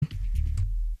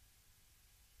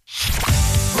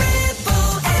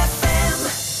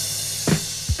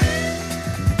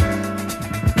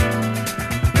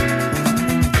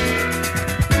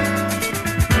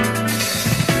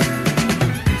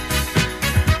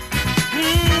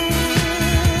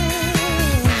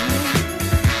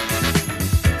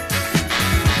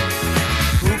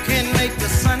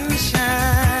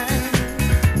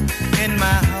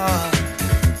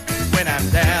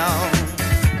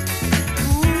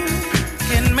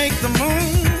the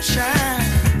moon shine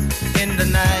in the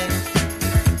night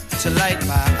to light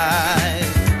my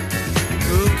eyes?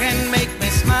 Who can make me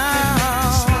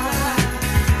smile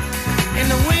in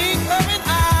the wink of an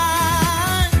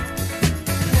eye?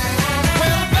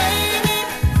 Well, baby,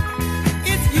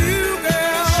 it's you,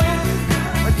 girl.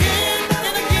 Again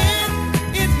and again,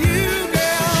 it's you,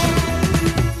 girl.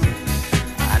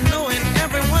 I know in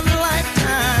everyone's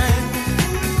lifetime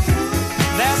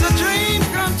there's a dream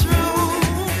come true.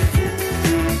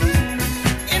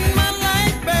 In my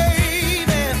life,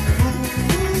 baby,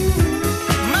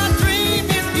 my dream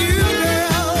is you,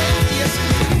 girl. Yes,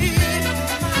 it is.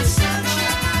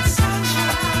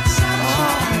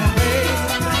 Oh, baby,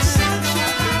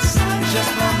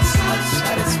 just want so much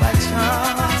satisfaction,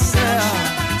 girl.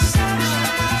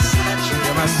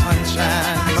 You're my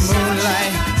sunshine, my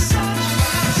moonlight.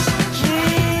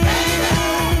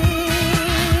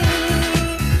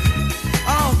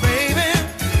 Oh, baby,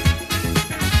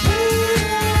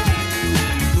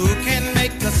 who can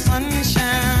make the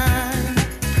sunshine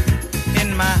in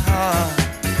my heart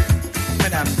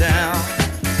when I'm down?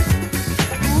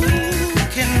 Who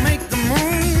can make the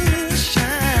moon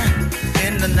shine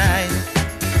in the night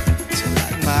to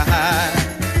light my eyes?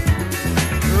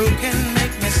 Who can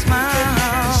make me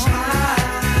smile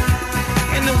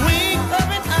in the wink of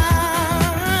an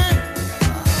eye?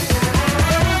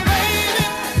 Oh, baby,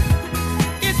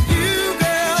 it's you,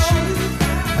 girl.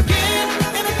 Again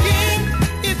and again,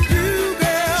 it's you,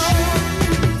 girl.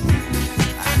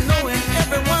 I know in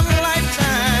everyone's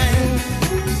lifetime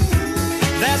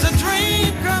there's a dream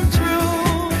come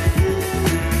true.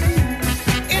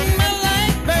 In my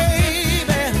life,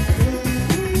 baby,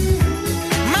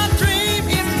 my dream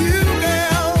is you,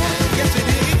 girl. Yes, it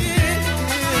is.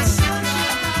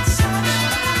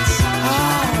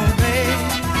 Oh, baby,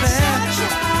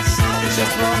 you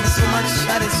just brought me so much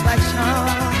satisfaction,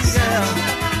 girl.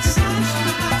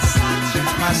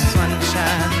 My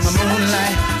sunshine, my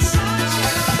moonlight.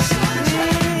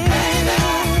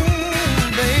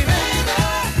 Baby.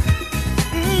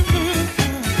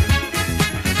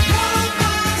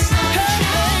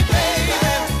 Hey, baby,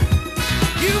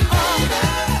 you are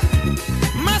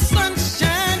my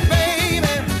sunshine,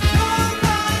 baby.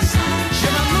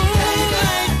 You're my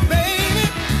moonlight, baby.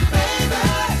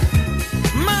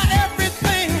 My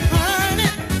everything, honey.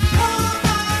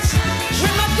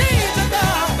 When my days are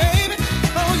dark, baby.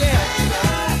 Oh, yeah.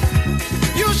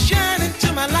 You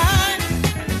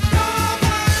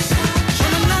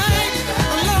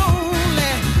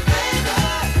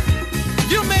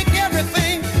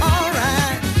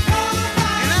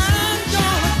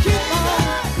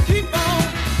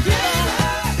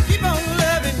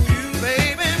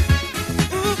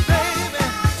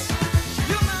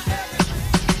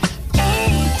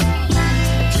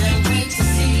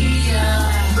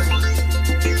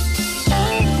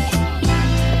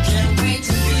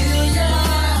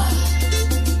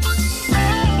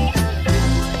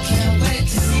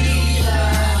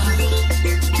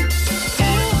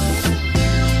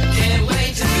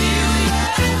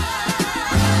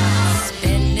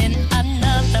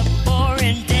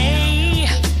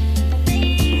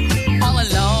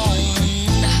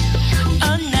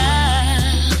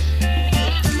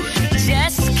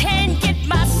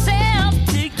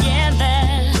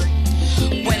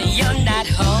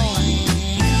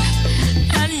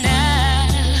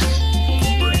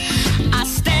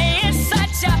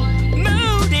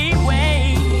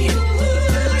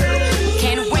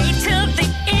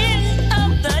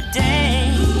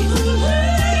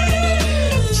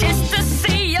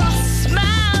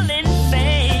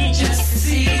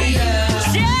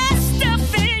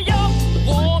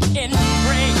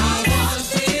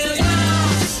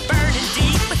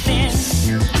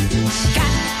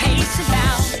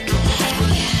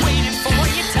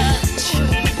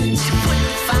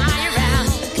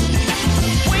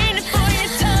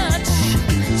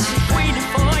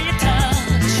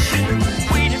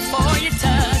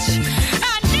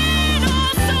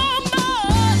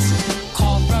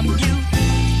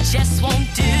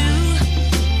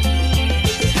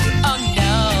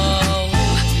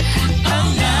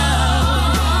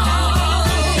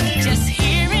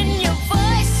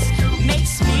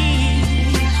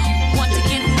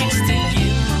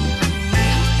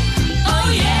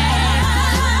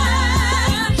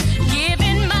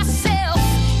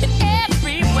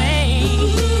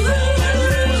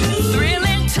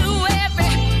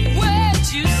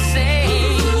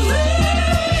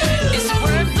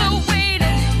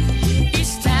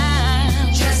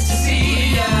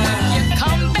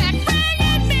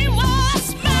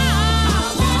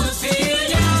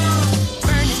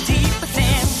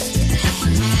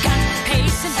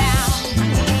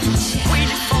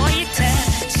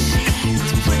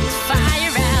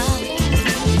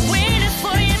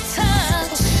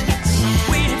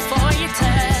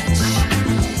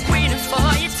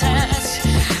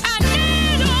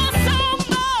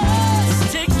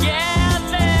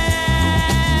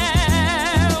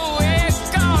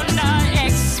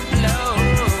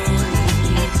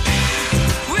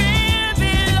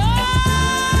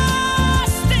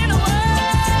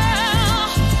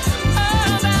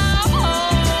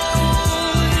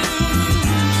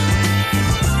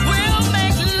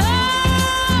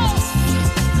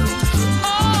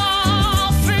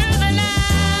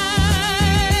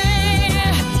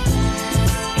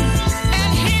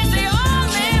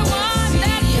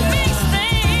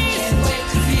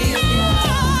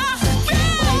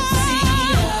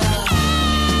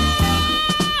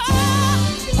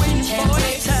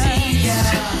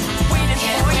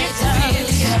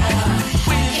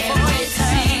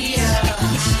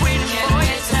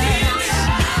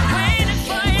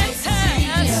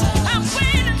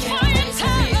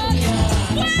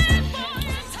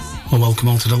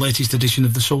welcome on to the latest edition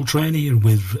of the Soul Train here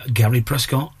with Gary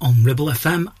Prescott on Ribble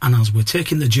FM. And as we're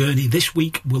taking the journey this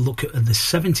week, we'll look at the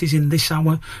 70s in this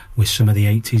hour with some of the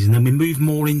 80s, and then we move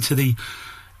more into the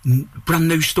brand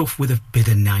new stuff with a bit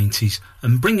of 90s.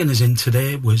 And bringing us in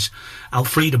today was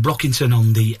Alfreda Brockington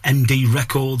on the MD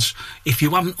Records. If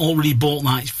you haven't already bought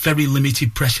that, it's very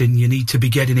limited pressing. You need to be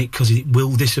getting it because it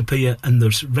will disappear, and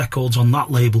there's records on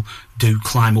that label do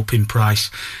climb up in price.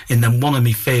 And then one of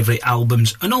my favourite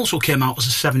albums, and also came out as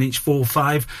a 7-inch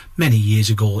 4.5 many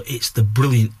years ago, it's the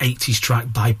brilliant 80s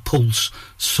track by Pulse,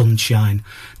 Sunshine.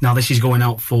 Now this is going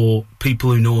out for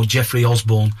people who know Jeffrey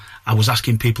Osborne. I was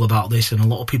asking people about this and a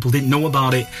lot of people didn't know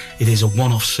about it. It is a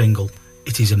one-off single.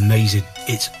 It is amazing.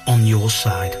 It's On Your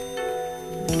Side.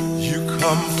 You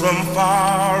come from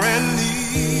far and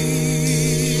near.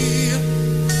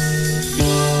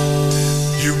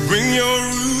 You bring your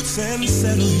roots and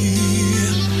settle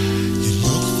here. You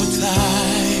look for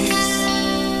ties,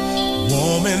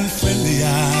 warm and friendly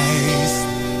eyes,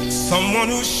 someone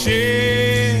who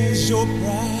shares your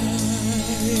pride,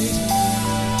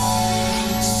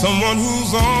 someone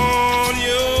who's on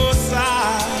your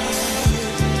side.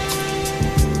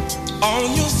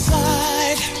 On your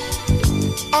side,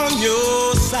 on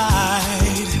your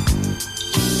side.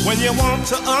 When you want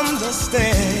to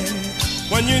understand,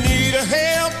 when you need a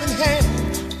helping hand.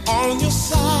 On your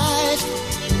side,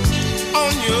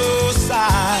 on your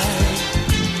side.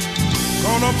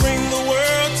 Gonna bring the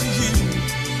world to you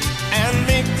and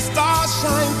make the stars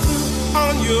shine through.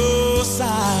 On your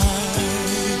side.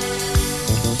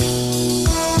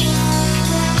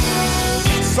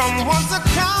 Someone to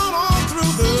count on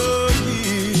through the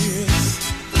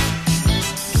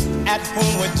at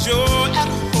home with joy, at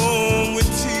home with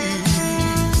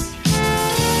tears.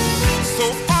 So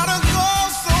far to go,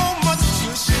 so much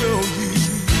to show you.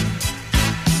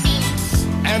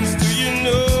 And still you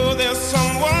know there's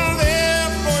someone there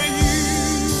for you.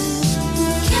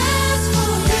 Cares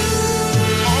for you.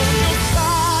 On your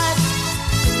side,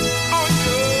 on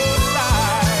your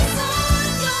side.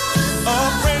 A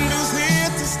friend who's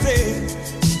here to stay,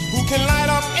 who can light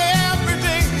up every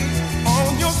day.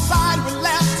 On your side with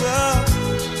laughter,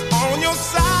 on your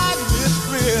side with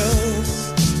thrills.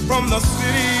 From the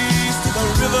cities to the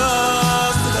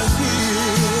rivers to the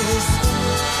hills.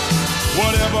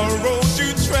 Whatever road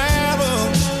you travel,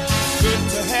 good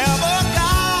to have a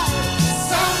guide.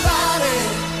 Somebody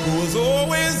who's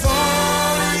always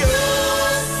on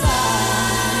your side.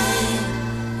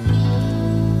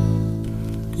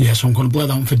 Yeah, so I'm going to play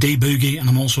that one for D Boogie, and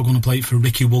I'm also going to play it for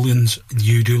Ricky Williams.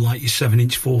 You do like your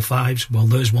 7-inch 4.5s? Well,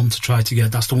 there's one to try to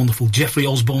get. That's the wonderful Jeffrey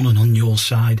Osborne and On Your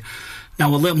Side.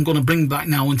 Now, I'm going to bring back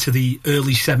now into the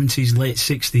early 70s, late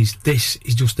 60s. This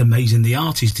is just amazing. The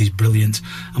artist is brilliant.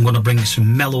 I'm going to bring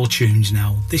some mellow tunes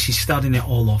now. This is starting it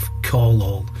all off, Call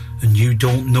All, and You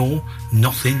Don't Know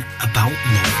Nothing About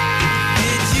Love.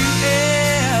 Did you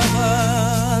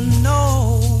ever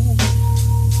know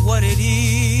what it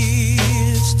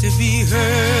is to be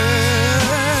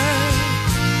heard?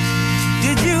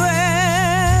 Did you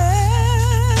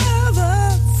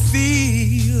ever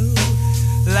feel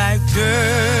like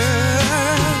girl?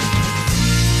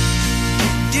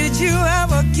 Did you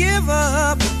ever give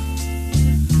up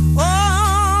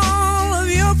all of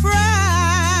your pride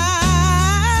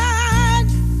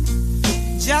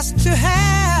just to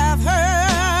have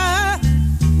her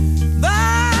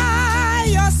by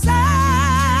your side?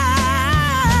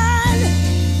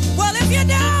 Well, if you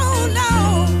don't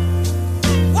know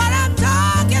what I'm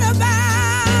talking about,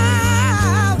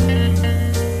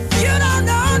 you don't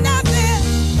know nothing.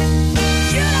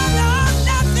 You don't know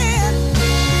nothing.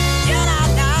 You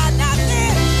don't know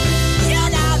nothing. You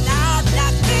don't know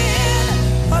nothing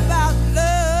about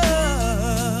love.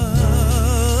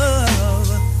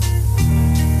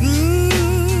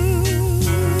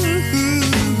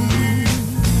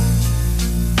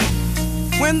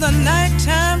 When the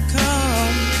nighttime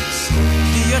comes,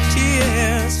 do your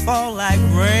tears fall like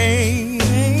rain?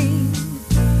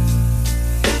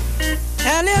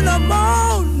 And in the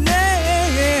morning,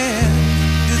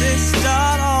 do they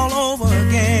start all over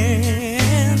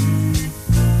again?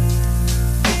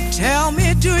 Tell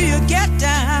me, do you get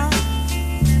down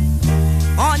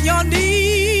on your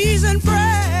knees and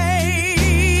pray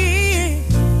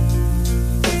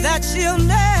that she'll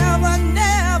never,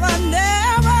 never,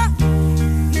 never,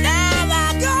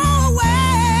 never go away?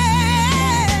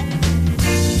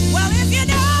 Well, if you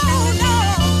don't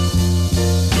know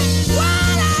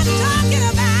what I'm talking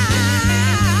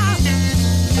about,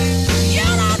 you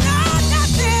don't know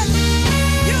nothing.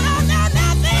 You don't know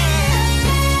nothing.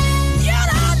 You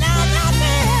don't know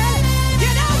nothing.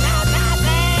 You don't know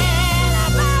nothing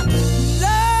about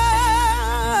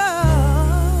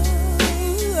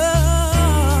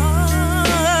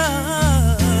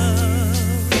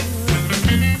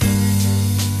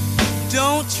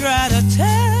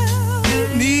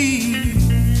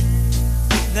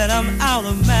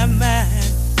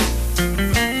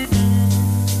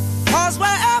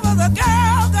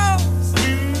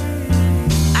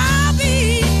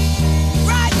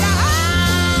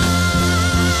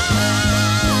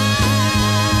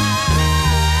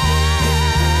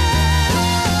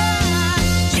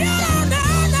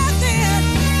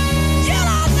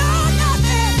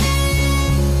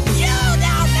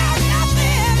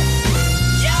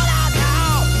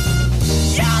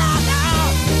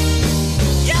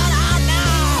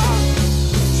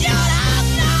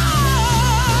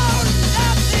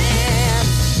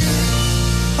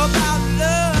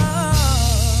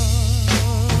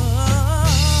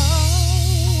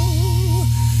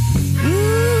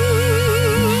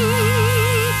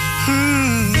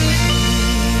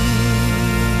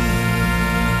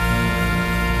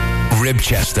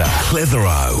Ribchester,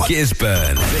 Clitheroe,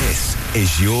 Gisborne. This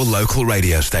is your local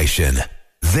radio station.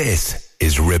 This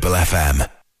is Ribble FM.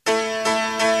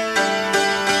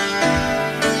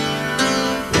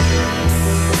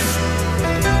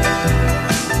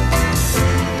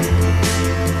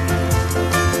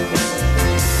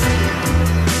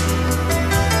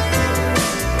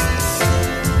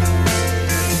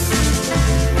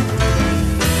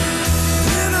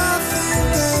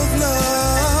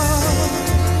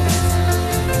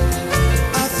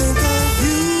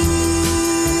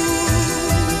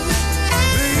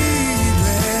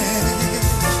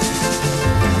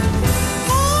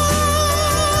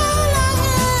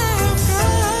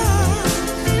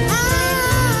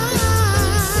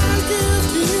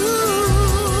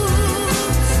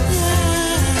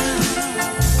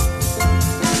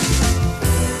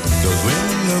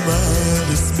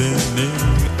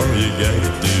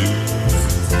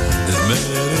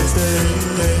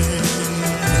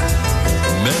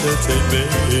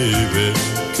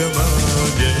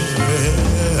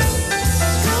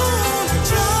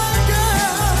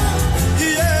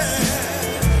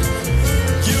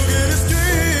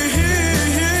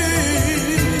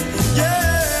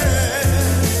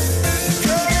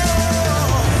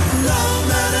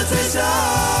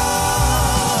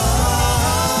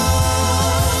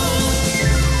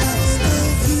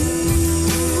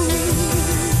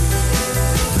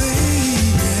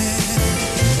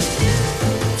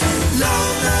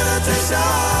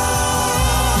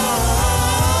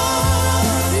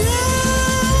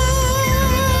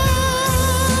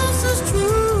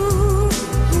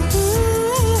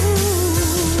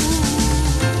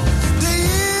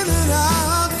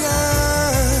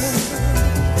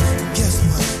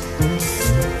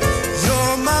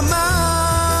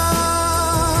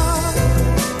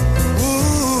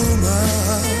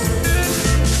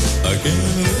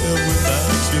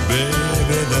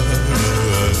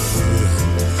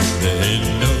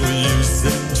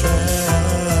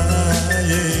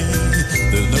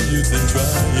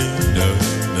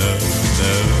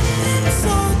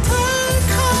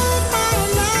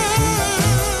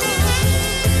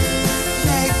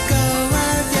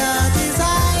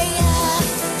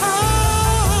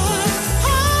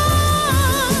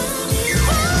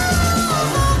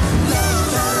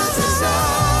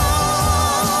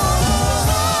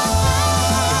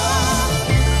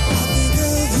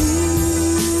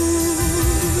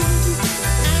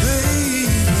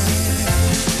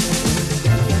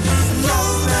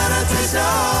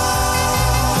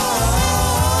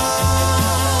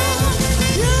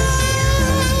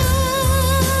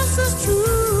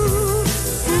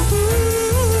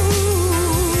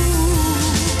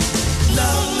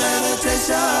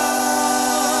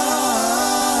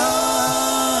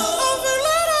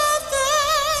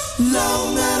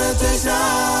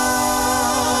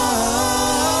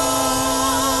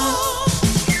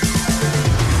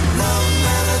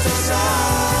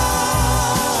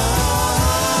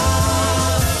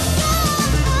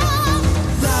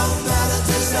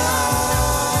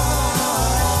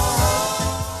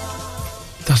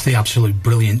 The absolute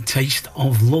brilliant Taste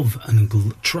of Love, and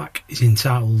the track is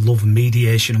entitled Love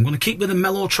Mediation. I'm going to keep with the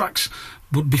mellow tracks,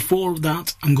 but before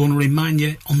that I'm going to remind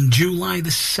you, on July the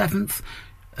 7th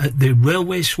at the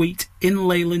Railway Suite in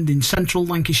Leyland in central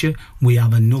Lancashire, we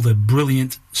have another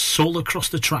brilliant Soul Across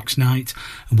the Tracks night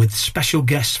with special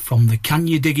guests from the Can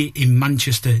You Dig It in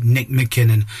Manchester, Nick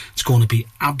McKinnon. It's going to be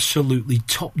absolutely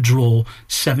top draw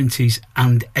 70s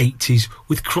and 80s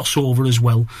with crossover as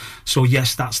well. So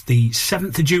yes, that's the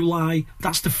 7th of July,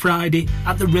 that's the Friday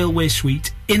at the Railway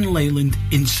Suite in Leyland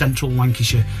in central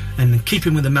Lancashire. And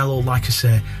keeping with the mellow, like I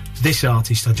say, this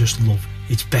artist I just love.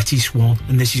 It's Betty Swan,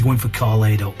 and this is going for Carl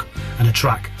Haydock, and a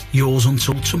track, Yours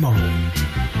Until Tomorrow.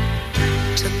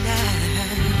 Tonight,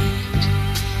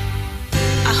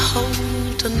 I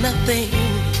hold to nothing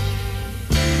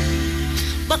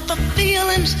but the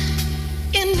feelings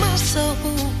in my soul.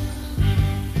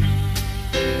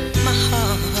 My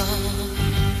heart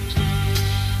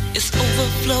is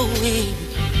overflowing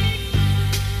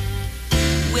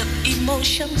with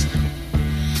emotions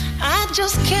I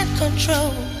just can't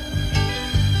control.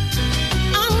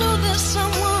 I know there's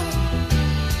someone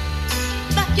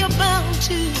that you're bound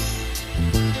to,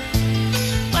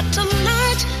 but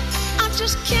tonight I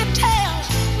just can't tell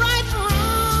right from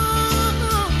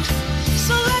wrong.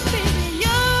 So let me be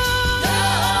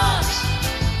yours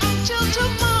until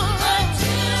tomorrow.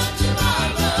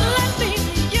 Let me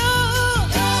be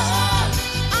yours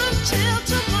until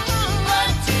tomorrow.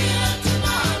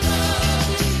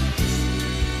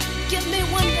 Give me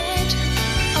one night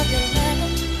of your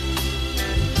love.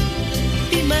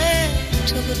 Be mine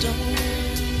till the dawn.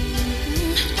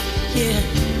 yeah.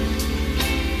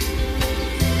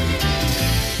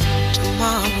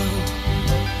 Tomorrow,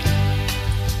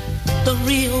 the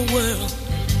real world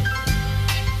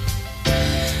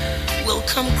will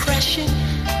come crashing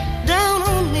down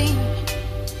on me.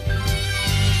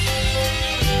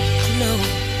 I know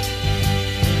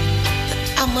that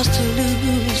I must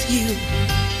lose you.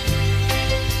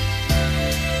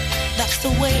 That's the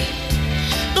way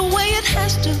it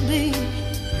has to be.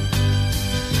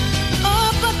 Oh,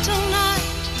 but tonight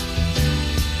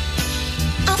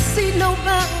I see no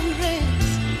boundaries,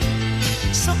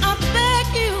 so I beg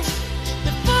you,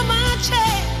 before my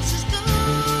chance is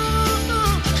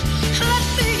gone, let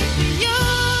me be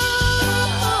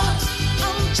yours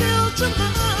until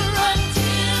tomorrow.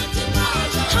 Until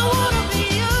tomorrow, I wanna be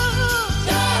yours,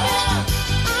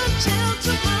 until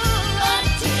tomorrow.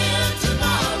 Until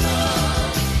tomorrow,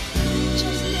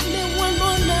 just give me one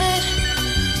more night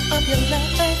of your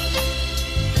life,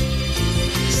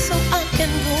 so I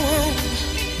can go on.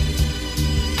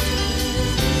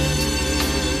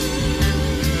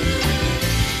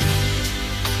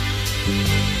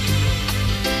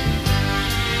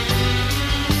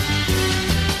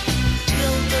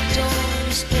 Till the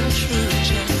dawn's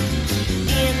intrusion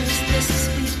ends this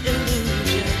sweet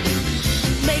illusion.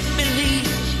 Make believe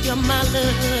you're my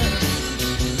love.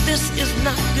 This is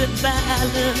not goodbye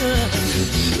love.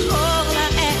 All I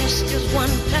ask is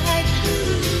one night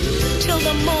till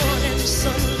the morning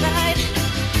sunlight.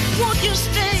 Won't you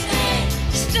stay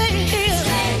here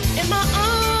in my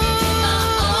arms?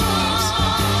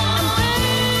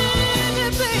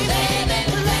 And baby,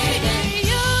 let me be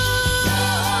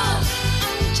yours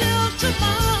until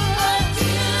tomorrow.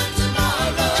 Until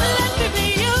tomorrow, let me be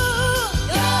yours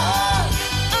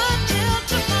until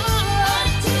tomorrow.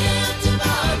 Until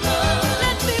tomorrow,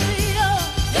 let me be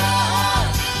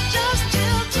yours just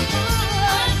till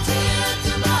tomorrow. Until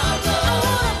tomorrow, I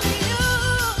wanna be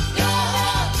yours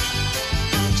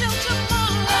until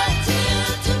tomorrow. Until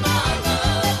tomorrow,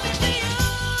 let me be yours.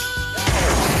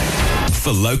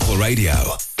 For local radio,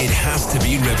 it has to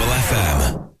be Ribble FM.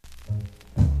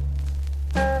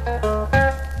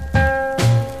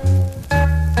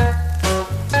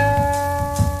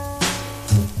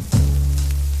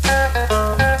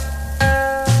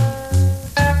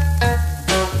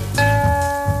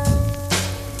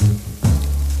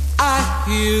 I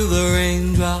hear the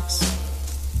raindrops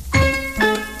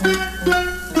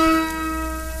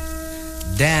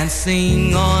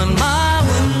dancing on my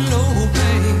window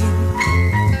pane.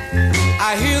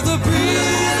 I hear the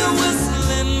breeze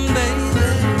whistling, baby,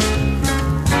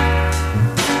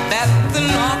 that the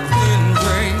north wind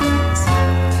brings.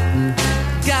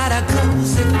 Got a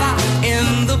cozy fire in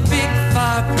the big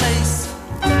fireplace.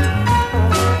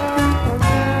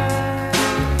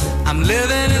 I'm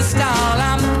living in style,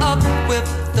 I'm up with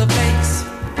the bass.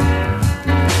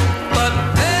 But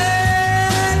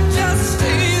that just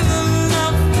ain't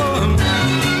enough for me.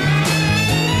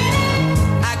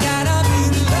 I gotta be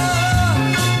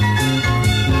loved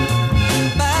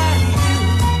by you.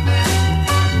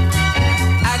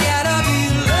 I gotta be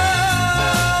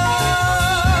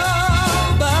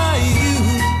loved by you.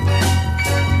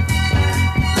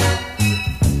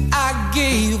 I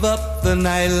gave up the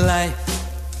nightlife.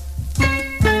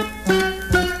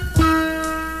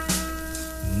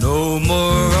 No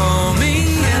more roaming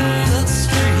in the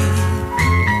street.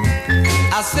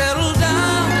 I settled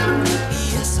down,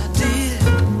 yes I did,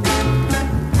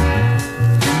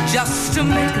 just to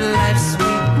make life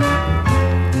sweet.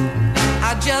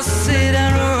 I just sit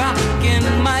and rock in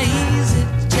my easy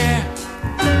chair,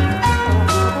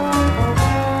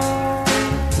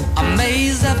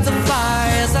 amazed at the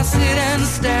fire as I sit and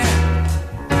stare.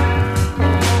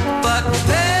 But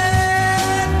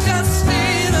that just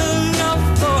ain't enough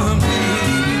for me.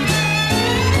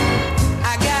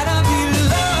 I gotta be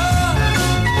loved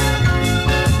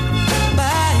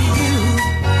by you.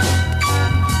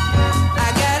 I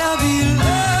gotta be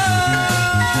loved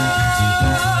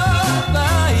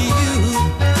by you.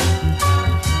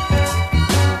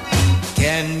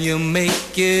 Can you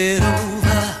make it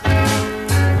over?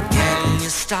 Can you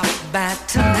stop by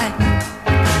tonight?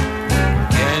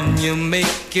 Can you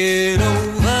make it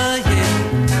over? Yeah.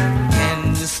 Can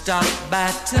you stop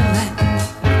by tonight?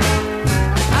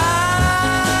 I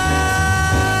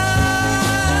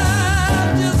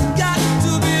just got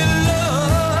to be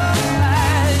loved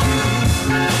by you.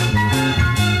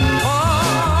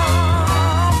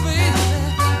 Oh, baby,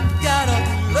 gotta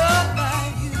be loved by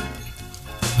you.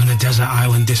 On a desert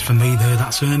island Island disc for me there.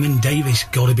 That's Herman Davis,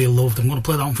 Gotta Be Loved. I'm going to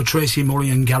play that one for Tracy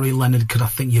Murray and Gary Leonard because I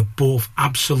think you both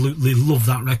absolutely love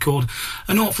that record.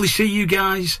 And hopefully see you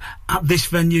guys at this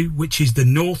venue, which is the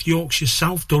North Yorkshire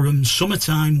South Durham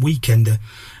Summertime Weekender.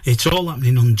 It's all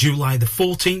happening on July the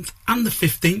 14th and the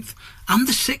 15th and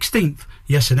the 16th.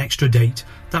 Yes, an extra date.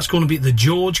 That's going to be at the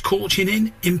George Coaching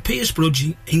Inn in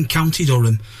Piercebridge in County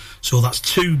Durham. So that's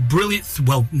three brilliant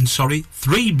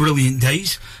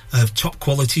days of top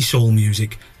quality soul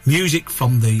music. Music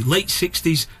from the late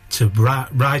 60s to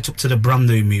right up to the brand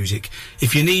new music.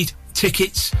 If you need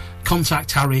tickets,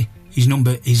 contact Harry. His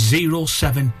number is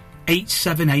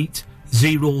 07878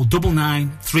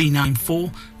 099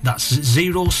 394. That's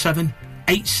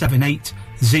 07878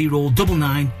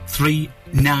 099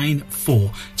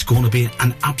 394. It's going to be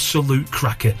an absolute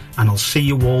cracker, and I'll see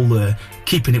you all there.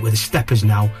 Keeping it with the steppers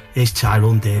now is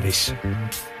Tyrone Davis.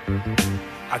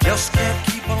 I just can't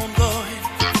keep on going.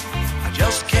 I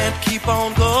just can't keep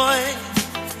on going.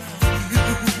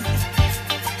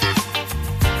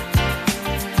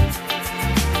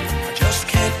 I just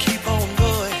can't keep on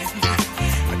going.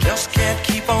 I just can't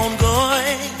keep on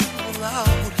going without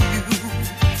you.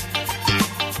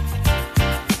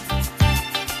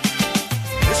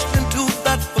 Listening to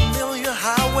that familiar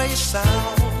highway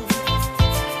sound.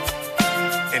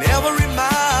 And every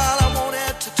mile I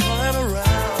wanted to turn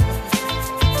around.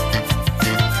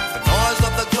 The noise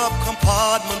of the glove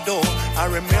compartment door, I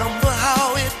remember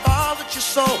how it bothered you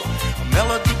so. A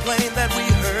melody playing that we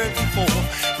heard before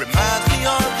reminds me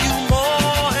of you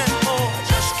more and more. I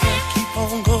just can't keep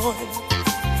on going.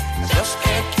 I just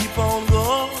can't keep on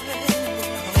going.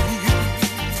 Oh, you.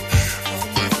 Oh,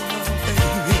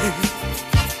 baby.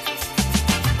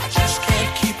 I just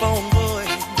can't keep on going.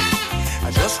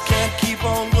 I just can't keep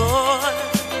on going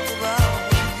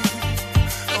without you.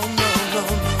 Oh, no, no,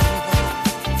 no, no.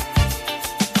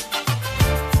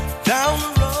 Down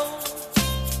the road,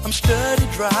 I'm steady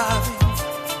driving.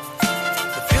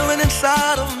 The feeling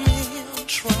inside of me, I'm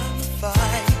trying to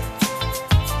fight.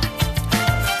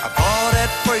 I thought at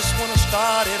first when I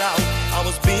started out, I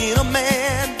was being a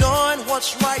man, doing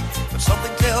what's right. But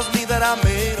something tells me that I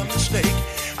made a mistake.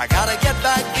 I gotta get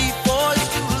back before it's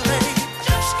too late. I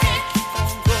just can't keep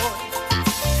on going.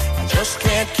 I just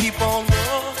can't keep on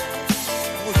going.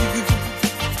 Oh, you.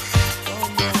 Oh,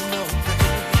 no, no,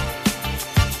 baby.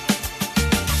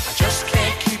 I just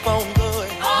can't keep on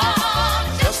going.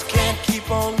 I just can't keep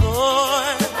on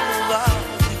going without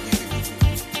you.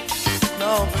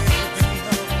 No, baby,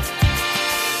 no.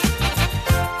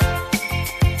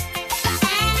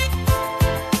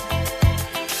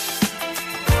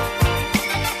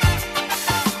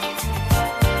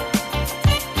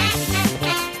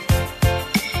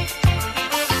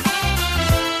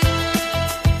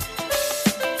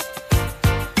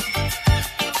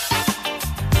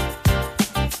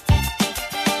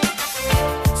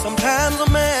 Sometimes a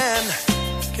man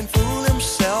can fool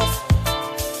himself,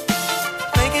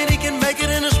 thinking he can make it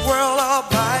in this world all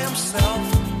by himself.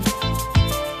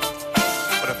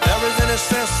 But if there is any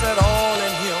sense at all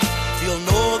in him, he'll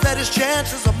know that his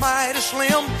chances are mighty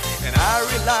slim. And I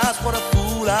realize what a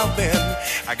fool I've been.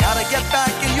 I gotta get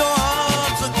back in your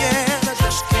arms again. I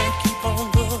just can't keep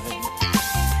on going.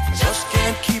 I just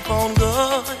can't keep on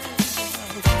going.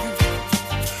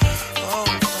 Oh,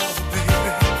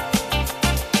 baby.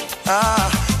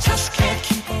 I just can't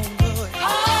keep on going.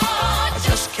 I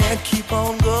just can't keep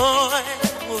on going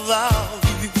without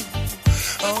you.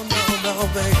 Oh, no, no,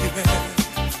 baby.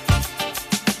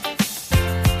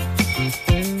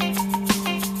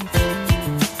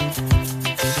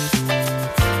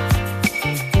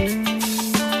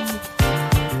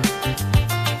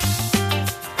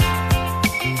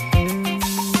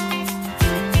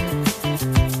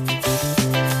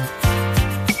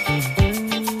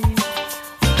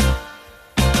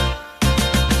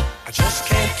 I just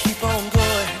can't keep on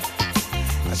going.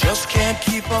 I just can't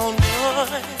keep on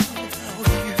going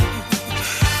without you.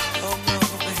 Oh, no,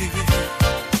 baby.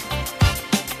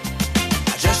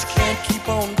 I just can't keep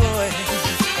on going.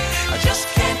 I just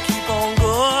can't keep on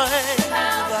going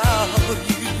without you.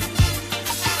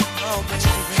 Oh,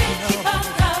 baby, no. I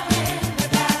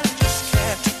just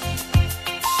can't.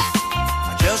 I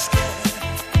just can't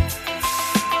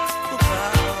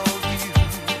without you.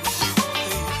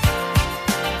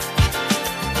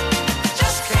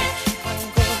 Just can't keep on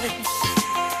going.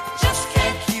 Just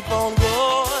can't keep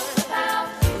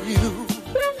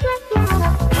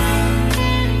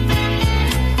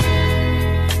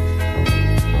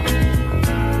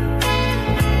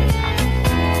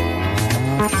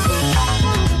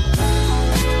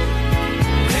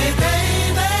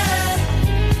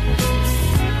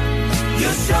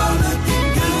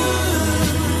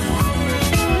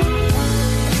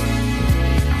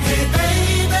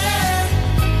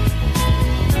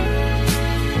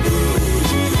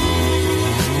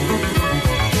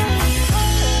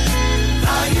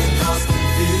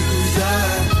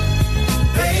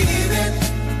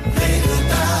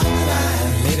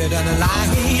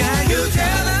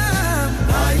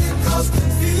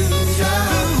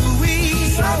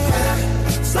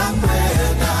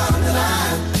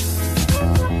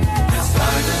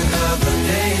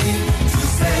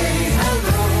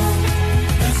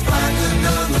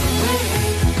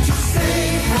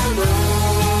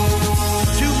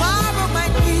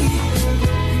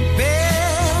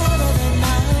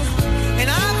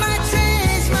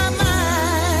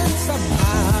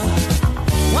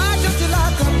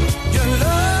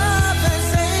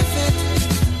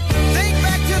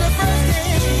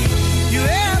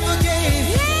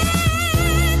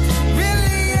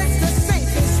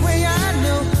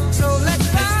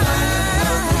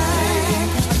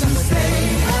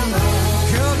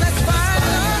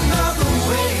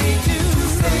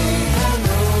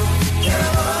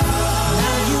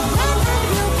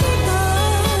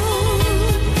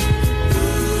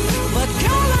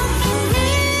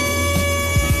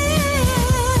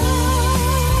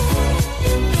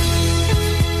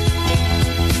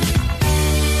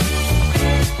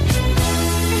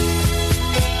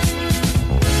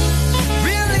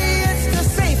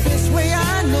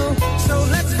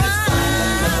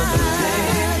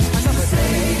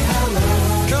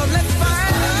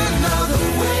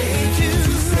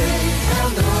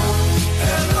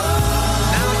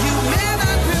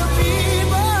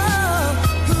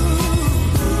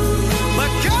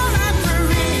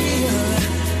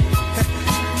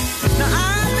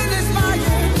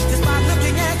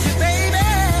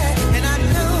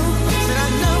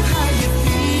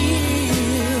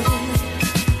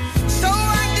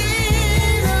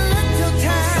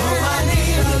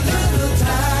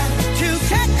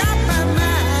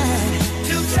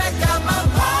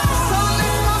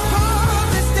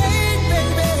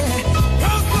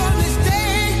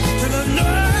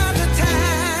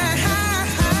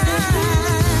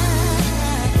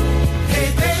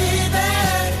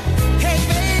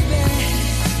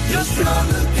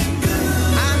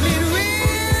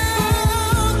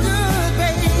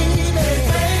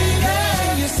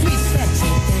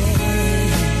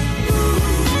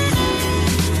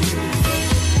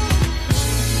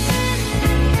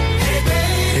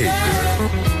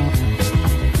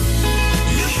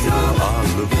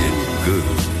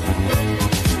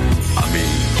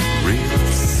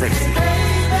sexy,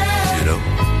 you know.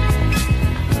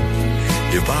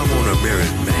 If I want a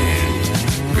married man,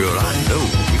 girl, I know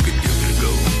you could give it a go.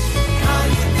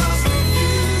 Lying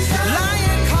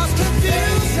cause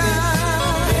confusion.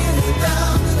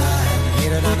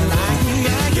 Get it on the line.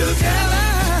 Yeah, you tell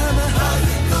them.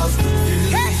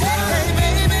 Hey, hey, hey,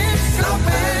 baby,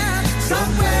 somewhere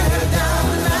down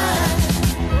the line.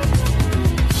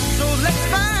 So let's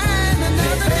find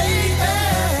another baby.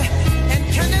 And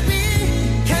can it be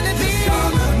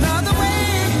another way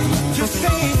to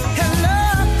say hello?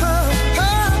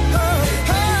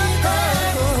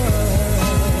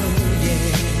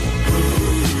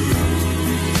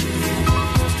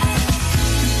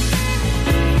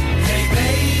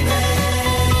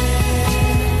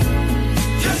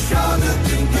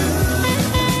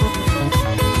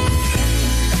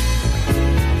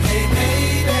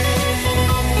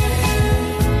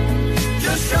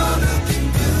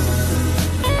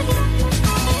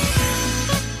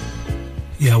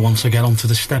 Yeah, once I get onto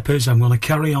the steppers, I'm going to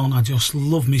carry on. I just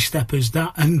love me steppers.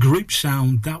 That and group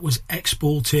sound, that was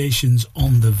Exportations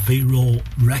on the V-Raw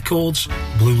Records,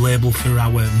 blue label for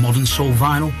our modern soul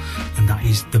vinyl. And that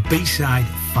is the B-side,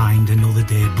 Find Another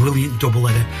Day. Brilliant double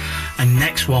header. And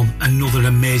next one, another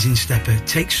amazing stepper.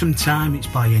 Take Some Time, it's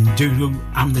by Enduro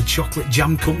and the Chocolate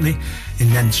Jam Company.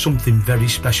 And then Something Very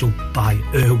Special by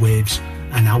Airwaves.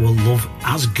 And Our Love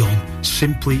Has Gone.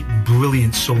 Simply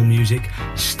brilliant soul music,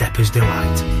 Stepper's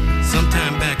Delight. Some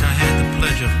time back I had the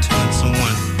pleasure of telling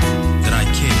someone that I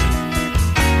cared.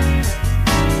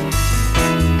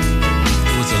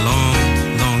 It was a long,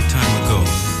 long time ago.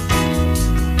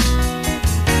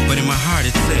 But in my heart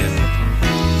it said,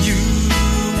 you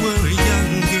were a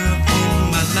young girl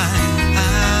in my life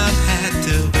I've had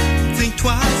to think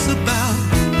twice about.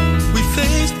 We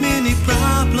faced many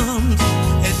problems.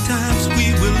 At times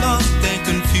we were lost and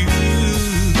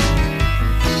confused,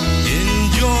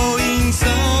 enjoying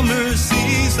summer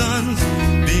seasons.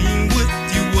 Being with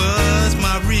you was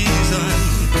my reason.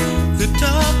 The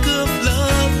talk of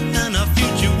love and our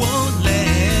future won't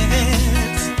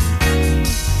last.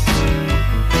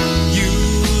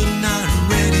 You're not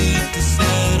ready to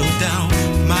settle down.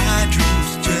 My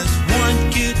dreams just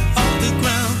won't get off the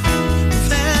ground.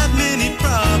 We've had many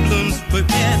problems, but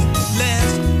at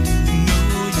last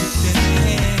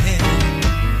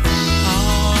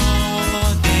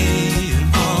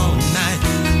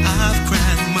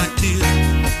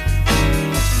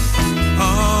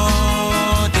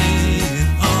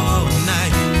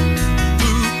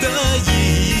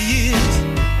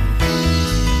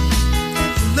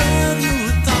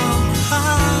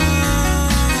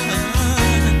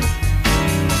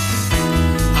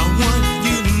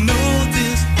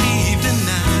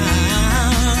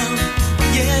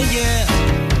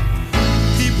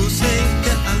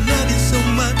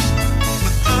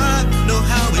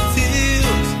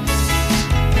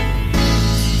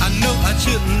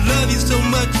so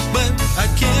much, but I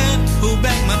can't hold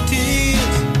back my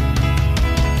tears.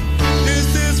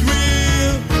 Is this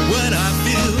real? What I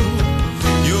feel?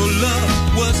 Your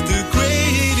love was the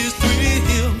greatest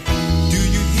thrill. Do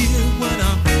you hear what I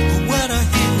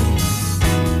hear?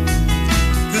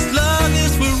 This love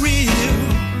is for real.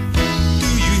 Do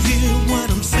you hear what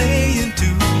I'm saying to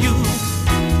you?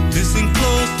 Listen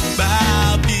close,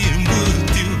 I'll be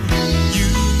with you. You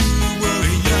were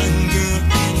a young girl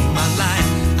in my life.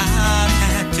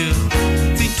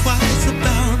 Think twice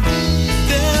about.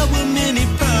 There were many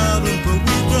problems, but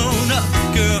we've grown up,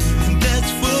 girl, and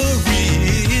that's for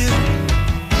real.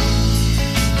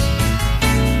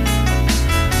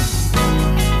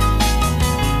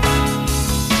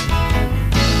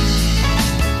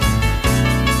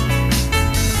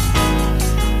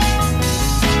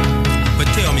 But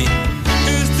tell me,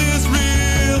 is this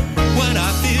real? What I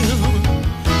feel?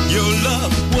 Your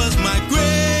love was my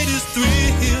greatest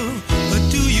thrill.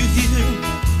 Do you hear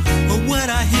what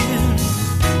I hear?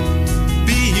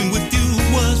 Being with you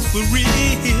was for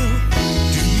real.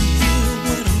 Do you hear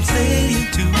what I'm saying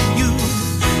to you?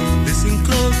 Listen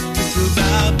close, it's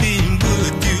about being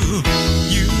with you.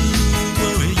 You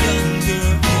were a young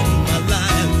girl in my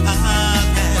life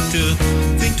I've had to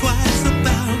think twice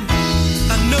about.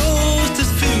 I know it's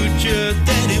this future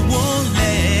that it won't last.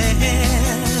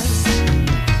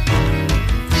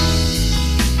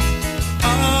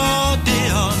 All day,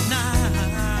 all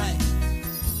night.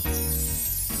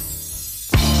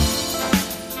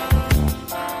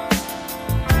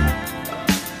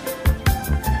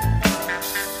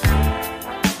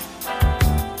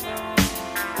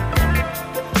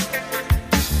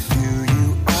 Do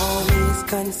you always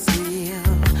conceal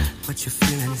what you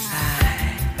feel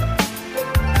inside?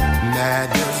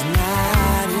 Matters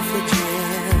not if you're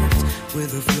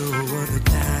with the flow of the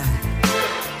tide.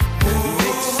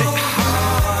 Makes it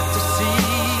hard to see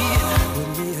when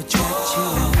we attract you.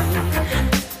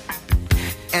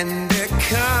 And there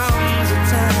comes a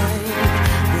time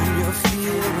when you're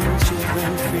feeling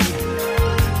children free.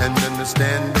 And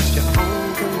understand it's your own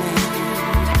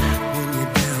command when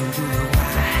you're down to the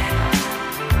wire.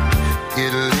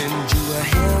 It'll lend you a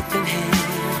helping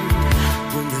hand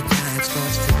when the tide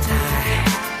starts to tide.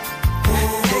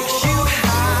 Takes you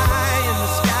high in the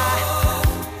sky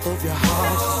of your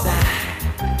heart's desire.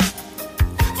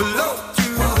 Float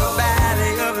through the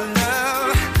valley of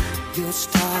love, you'll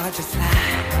start to fly.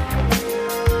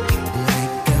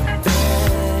 Like a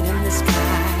bird in the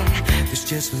sky that's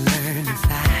just learned to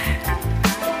fly.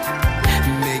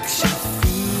 Makes you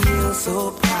feel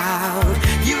so proud,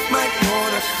 you might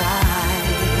wanna cry.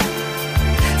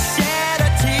 Shed a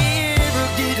tear of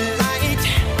delight,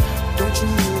 don't you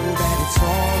know that it's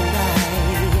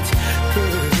alright?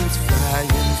 Birds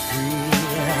flying free.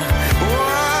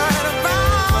 What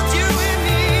about you and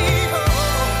me?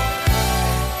 Oh,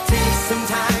 take some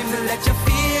time to let your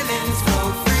feelings flow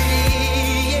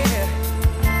free. Yeah.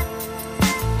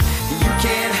 You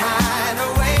can't hide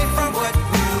away from what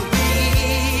will be.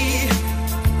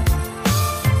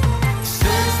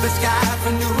 Search the sky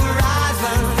for new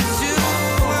horizons to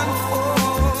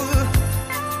unfold.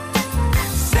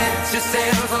 Set your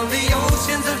sails on the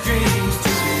oceans of dreams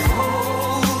to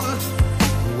behold.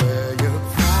 Wear your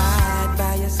pride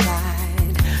by your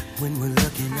side when we're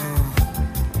looking on.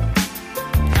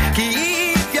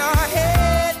 Keep your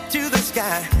head to the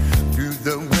sky through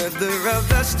the weather of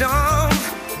the storm.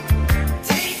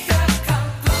 Take a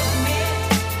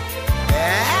compliment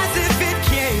as if it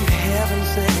came heaven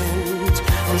sent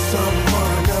from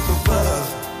someone up above.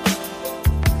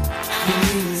 Who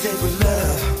means they will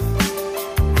love.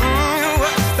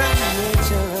 What's the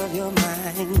nature of your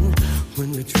mind when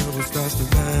your trouble starts to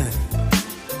run?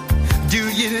 Do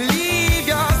you leave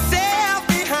yourself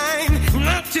behind,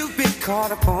 not to be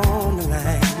caught upon the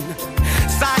line?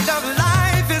 Sight of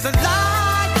life is a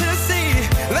light to see.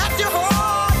 That's your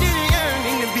heart is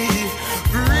yearning to be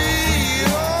free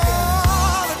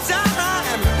all the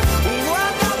time.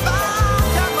 What about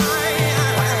your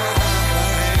mind?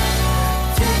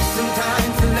 Take some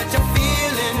time to let your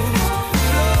feelings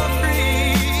flow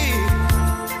free.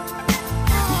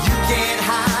 You can't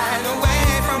hide away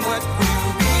from what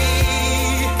will be.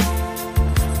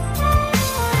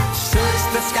 Search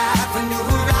the sky for new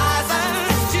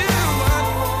horizons to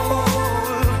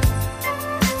unfold.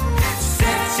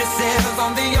 Set yourself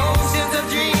on the oceans of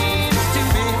dreams to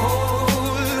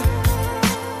behold.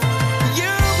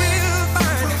 You will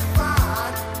find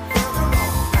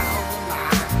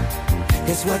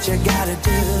it's what you gotta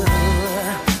do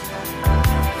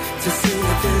to see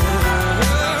it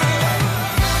through.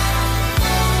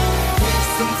 Take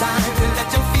some time to let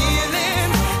your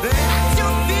feelings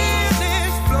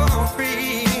flow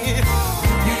free.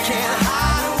 You can't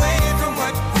hide away from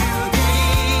what will be.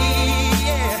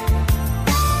 Yeah.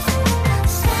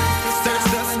 Search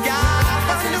the sky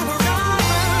for new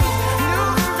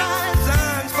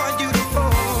horizons for you to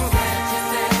fold.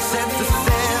 Set the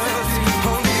sails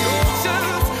on the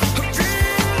oceans of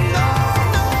dreams. No,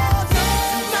 no, no,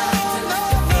 no, no,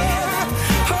 no.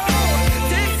 Oh,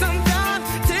 take some time,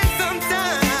 take some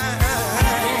time.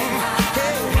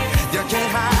 Hey, you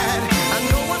can't hide. I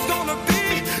know what's gonna be,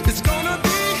 it's gonna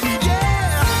be,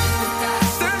 yeah.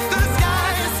 Search the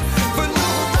skies for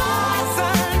new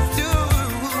horizons to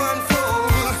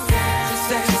unfold.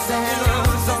 Set your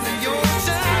sails on the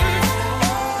ocean.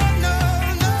 Oh, no,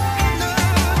 no, no,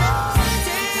 no.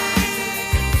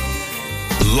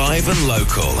 Live and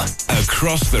local,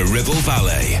 across the Ribble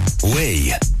Valley.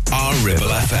 We are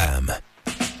Ribble FM.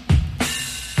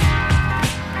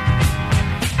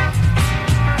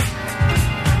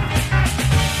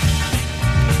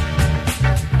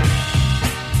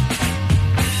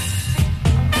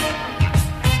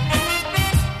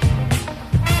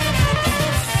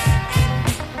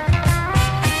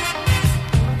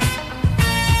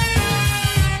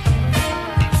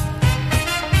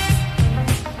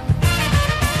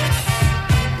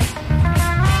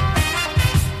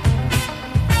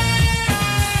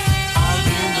 I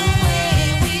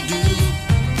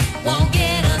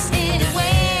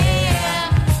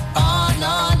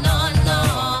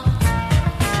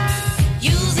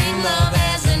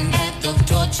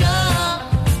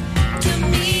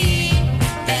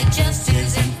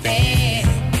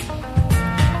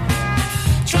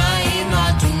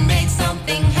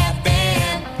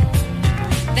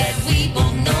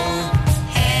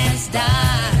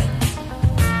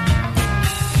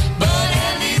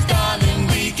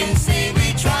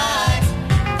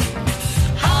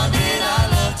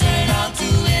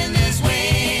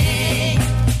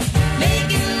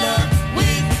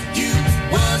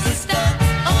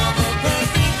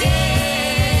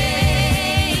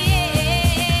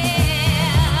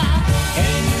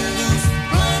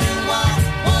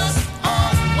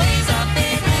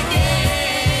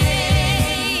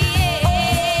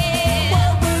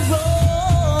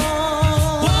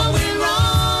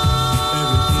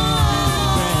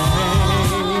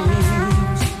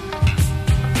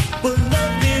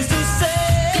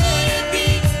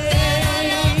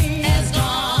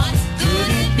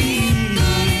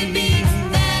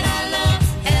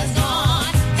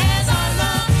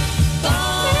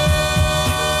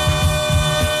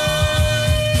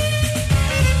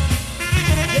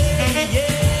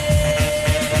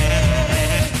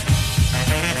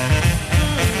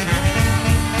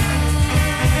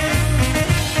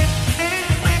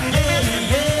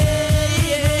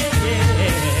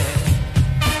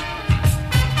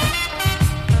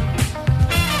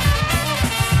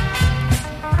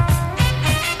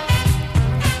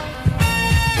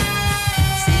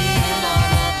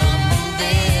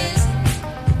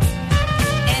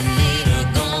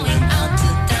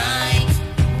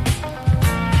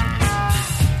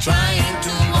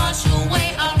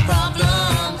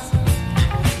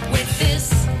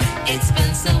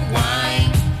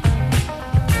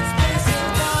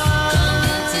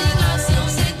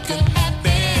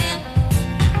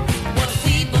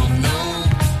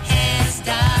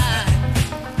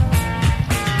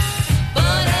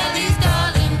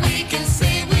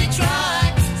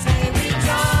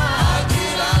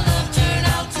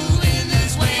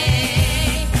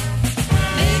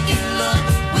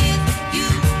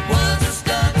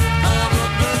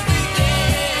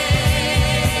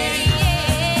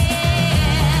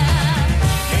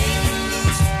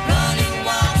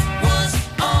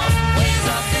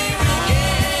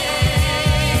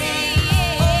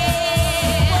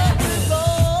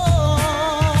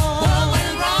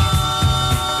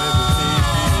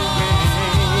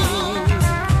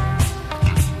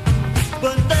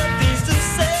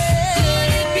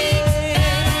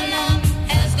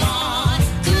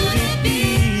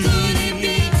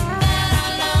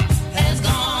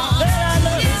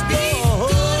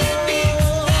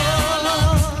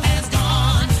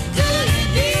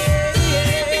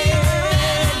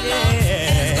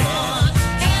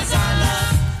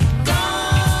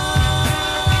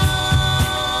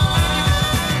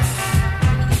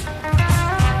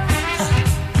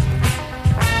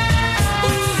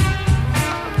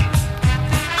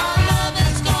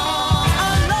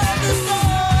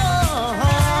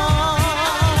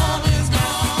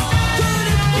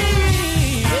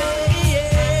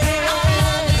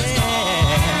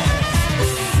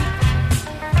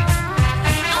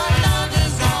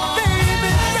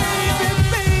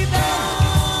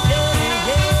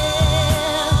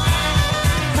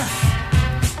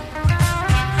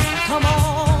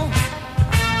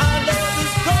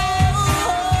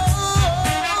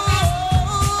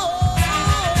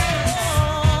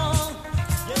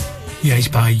Yeah, it's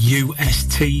by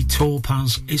UST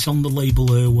Topaz. It's on the label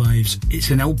Airwaves. It's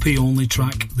an LP only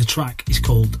track. The track is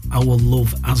called Our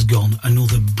Love Has Gone.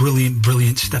 Another brilliant,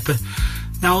 brilliant stepper.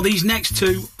 Now, these next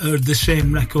two are the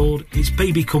same record. It's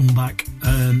Baby Come Back.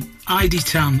 ID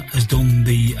Tan has done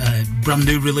the brand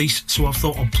new release, so I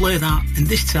thought I'd play that. And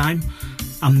this time,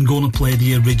 I'm going to play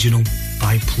the original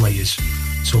by Players.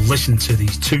 So listen to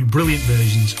these two brilliant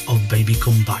versions of Baby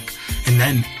Come Back. And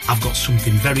then I've got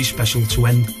something very special to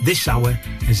end this hour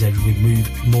as we move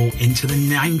more into the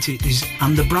 90s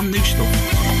and the brand new stuff.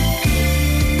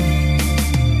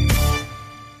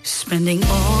 Spending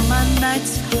all my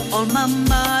nights, all my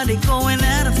money going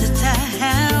out of the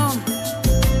town.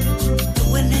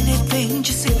 Doing anything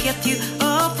just to get you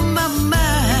off of my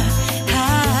mind.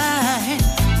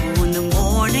 When the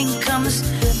morning comes,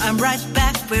 I'm right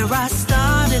back where I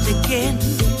started again.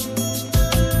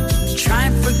 Try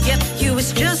and forget you,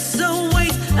 it's just a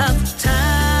waste of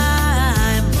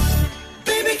time.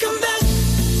 Baby, come back.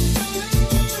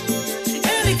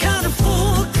 Any kind of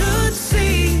fool could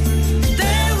see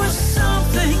there was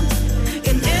something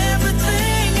in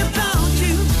everything about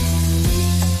you.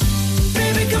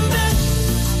 Baby, come back.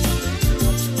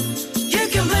 You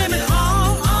can blame it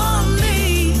all on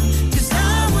me, 'cause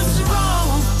I was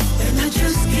wrong and I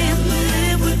just can't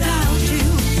live without you.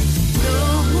 No,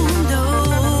 no.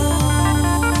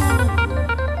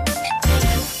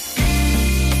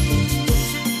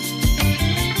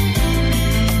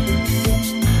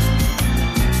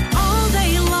 All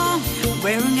day long,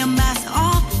 wearing a mask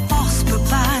of false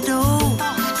bravado,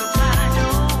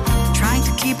 trying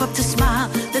to keep up the smile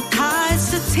that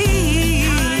hides the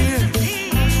tear.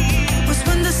 Was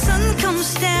when the sun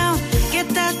comes down, get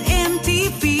that empty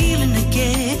feeling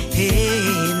again.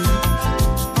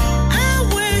 I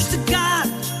wish to God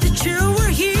that you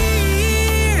were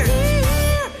here.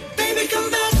 Baby, come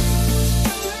back.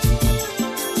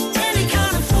 Any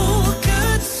kind of fool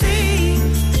could see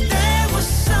there was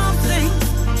something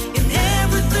in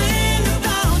everything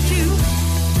about you.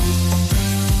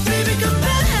 Baby, come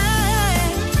back.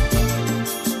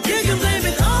 You can blame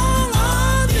it all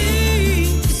on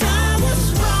me, 'cause I was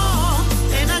wrong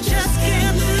and I just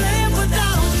can't live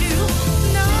without you.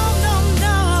 No, no,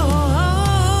 no.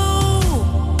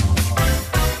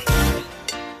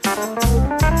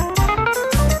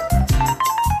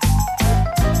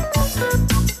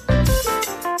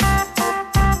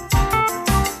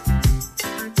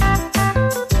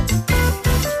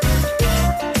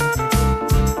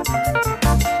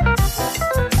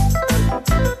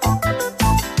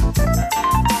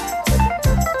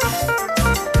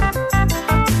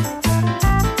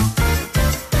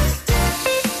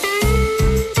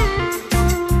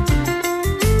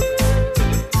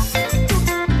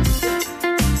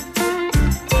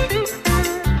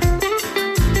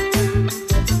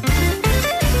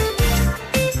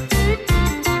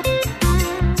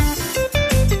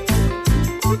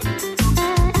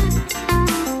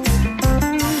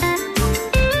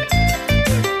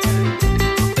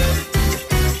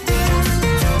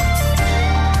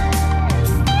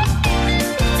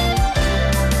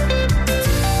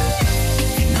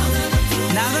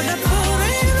 Now that I put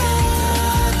it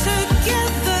all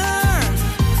together,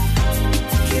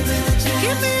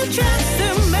 give me a chance to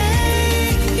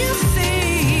make you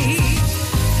see.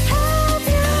 Have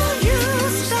you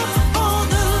used up all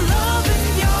the love in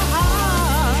your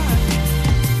heart?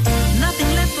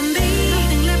 Nothing left for me,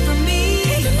 nothing left for me,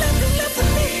 nothing left for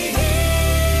me.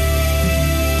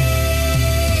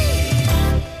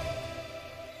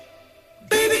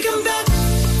 Baby, come back.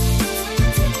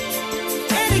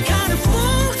 Any kind of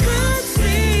fool could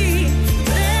see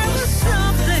there was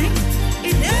something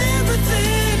in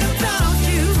everything about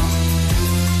you.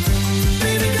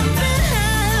 Baby, come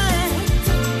back.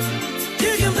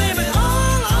 You can blame it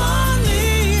all on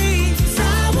me, 'cause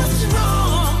I was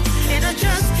wrong and I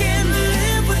just can't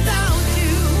live without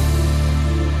you.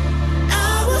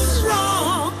 I was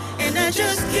wrong and I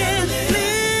just can't live.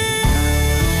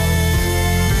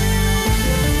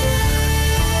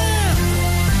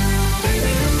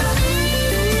 Baby, come back.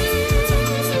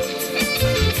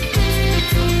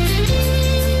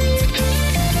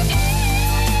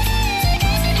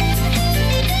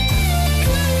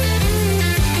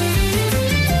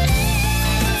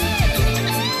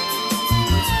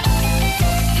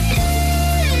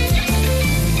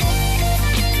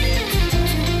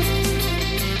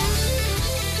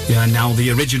 Yeah, now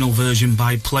the original version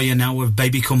by Player now of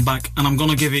Baby Come Back, and I'm going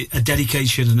to give it a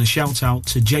dedication and a shout out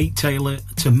to Jake Taylor,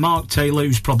 to Mark Taylor,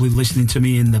 who's probably listening to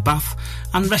me in the bath,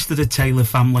 and the rest of the Taylor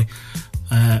family.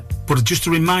 But just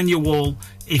to remind you all,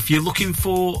 if you're looking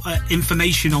for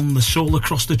information on the Soul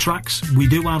Across the Tracks, we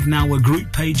do have now a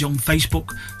group page on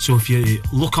Facebook. So if you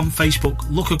look on Facebook,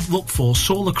 look for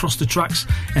Soul Across the Tracks,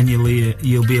 and you'll be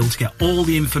able to get all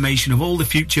the information of all the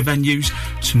future venues,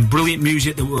 some brilliant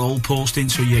music that we're all posting,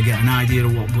 so you get an idea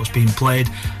of what's being played.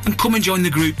 And come and join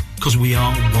the group, because we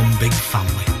are one big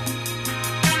family.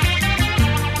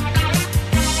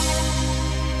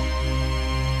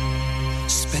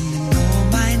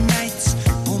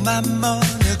 My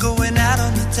money going out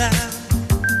on the town,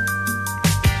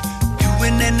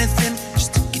 doing anything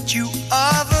just to get you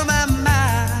off of my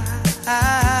mind.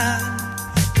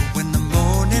 But when the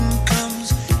morning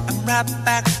comes, I'm right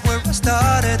back where I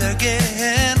started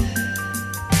again.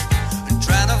 And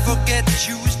trying to forget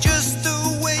you is just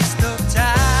a waste of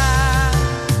time.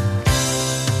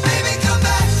 Baby, come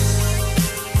back.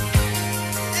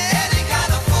 Any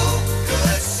kind of fool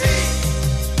could see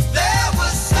there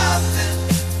was something.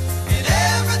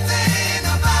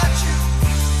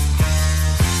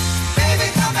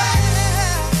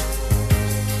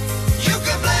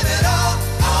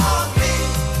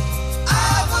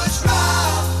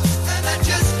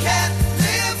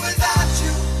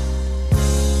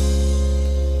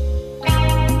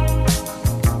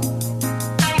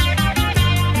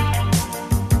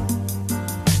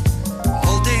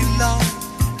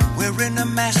 In a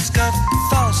mask of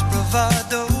false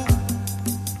bravado,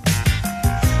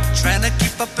 trying to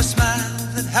keep up a smile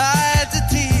that hides a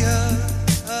tear.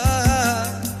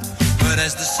 But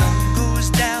as the sun goes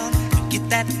down, I get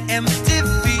that empty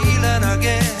feeling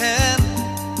again.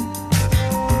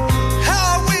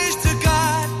 How I wish to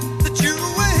God that you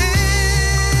were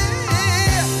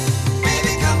here.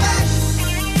 Baby, come back.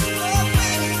 Oh,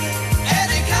 baby.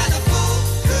 Any kind of fool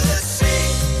could see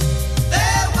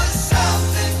there was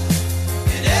something.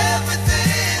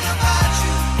 Everything about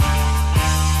you,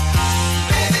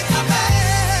 baby, come back.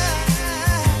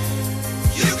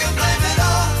 You can blame it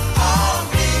all on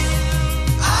me.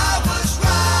 I was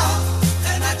wrong,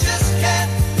 and I just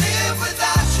can't live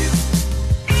without you.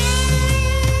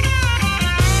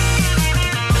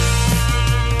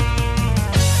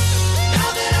 Now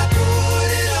that I put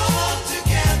it all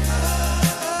together,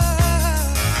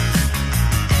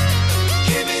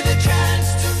 give me the chance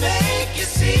to make you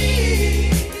see.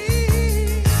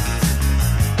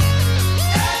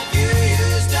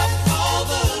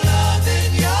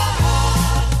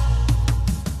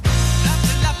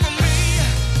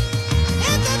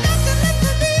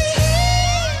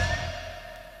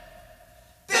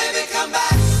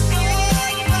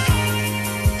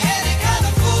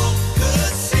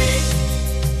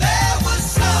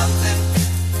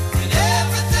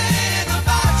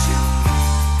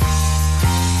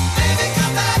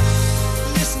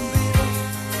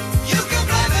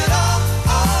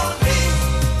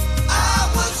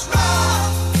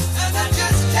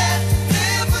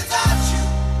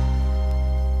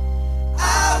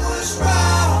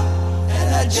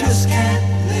 Just can't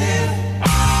live.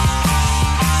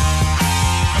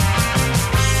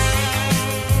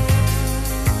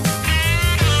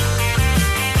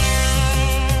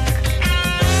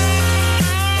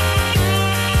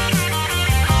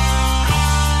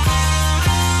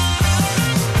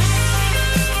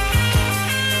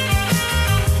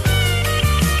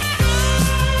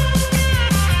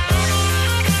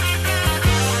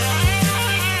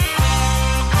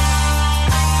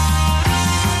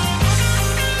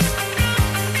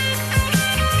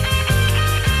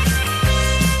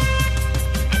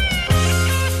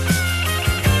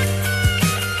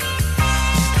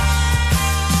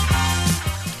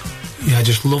 I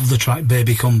just love the track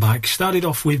Baby Come Back. Started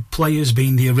off with Players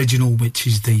being the original, which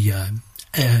is the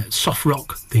soft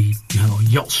rock, the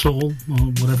yacht soul, or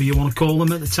whatever you want to call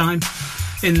them at the time.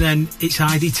 And then it's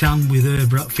Heidi Tan with her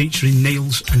featuring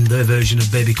Niels and their version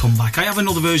of Baby Come Back. I have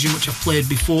another version which I've played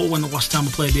before. When the last time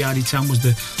I played the Heidi Tan was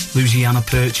the Louisiana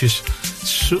Purchase.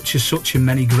 Such a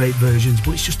many great versions,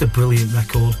 but it's just a brilliant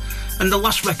record. And the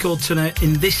last record tonight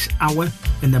in this hour,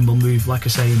 and then we'll move, like I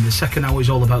say, in the second hour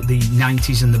is all about the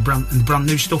 90s and the brand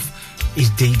new stuff, is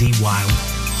D.D. Wild.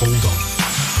 Hold on.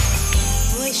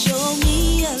 Boy, show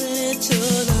me a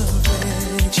little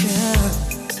affection.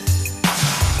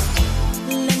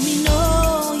 Let me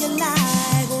know you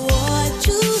like what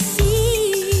you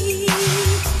see.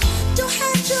 Don't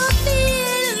hide your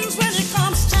feelings when it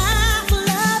comes time for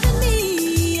loving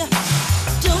me.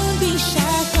 Don't be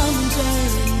shy, come and turn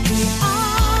me on.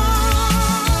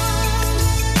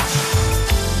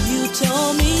 You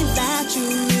told me that you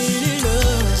really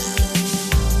love me.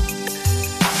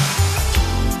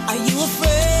 Are you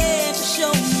afraid?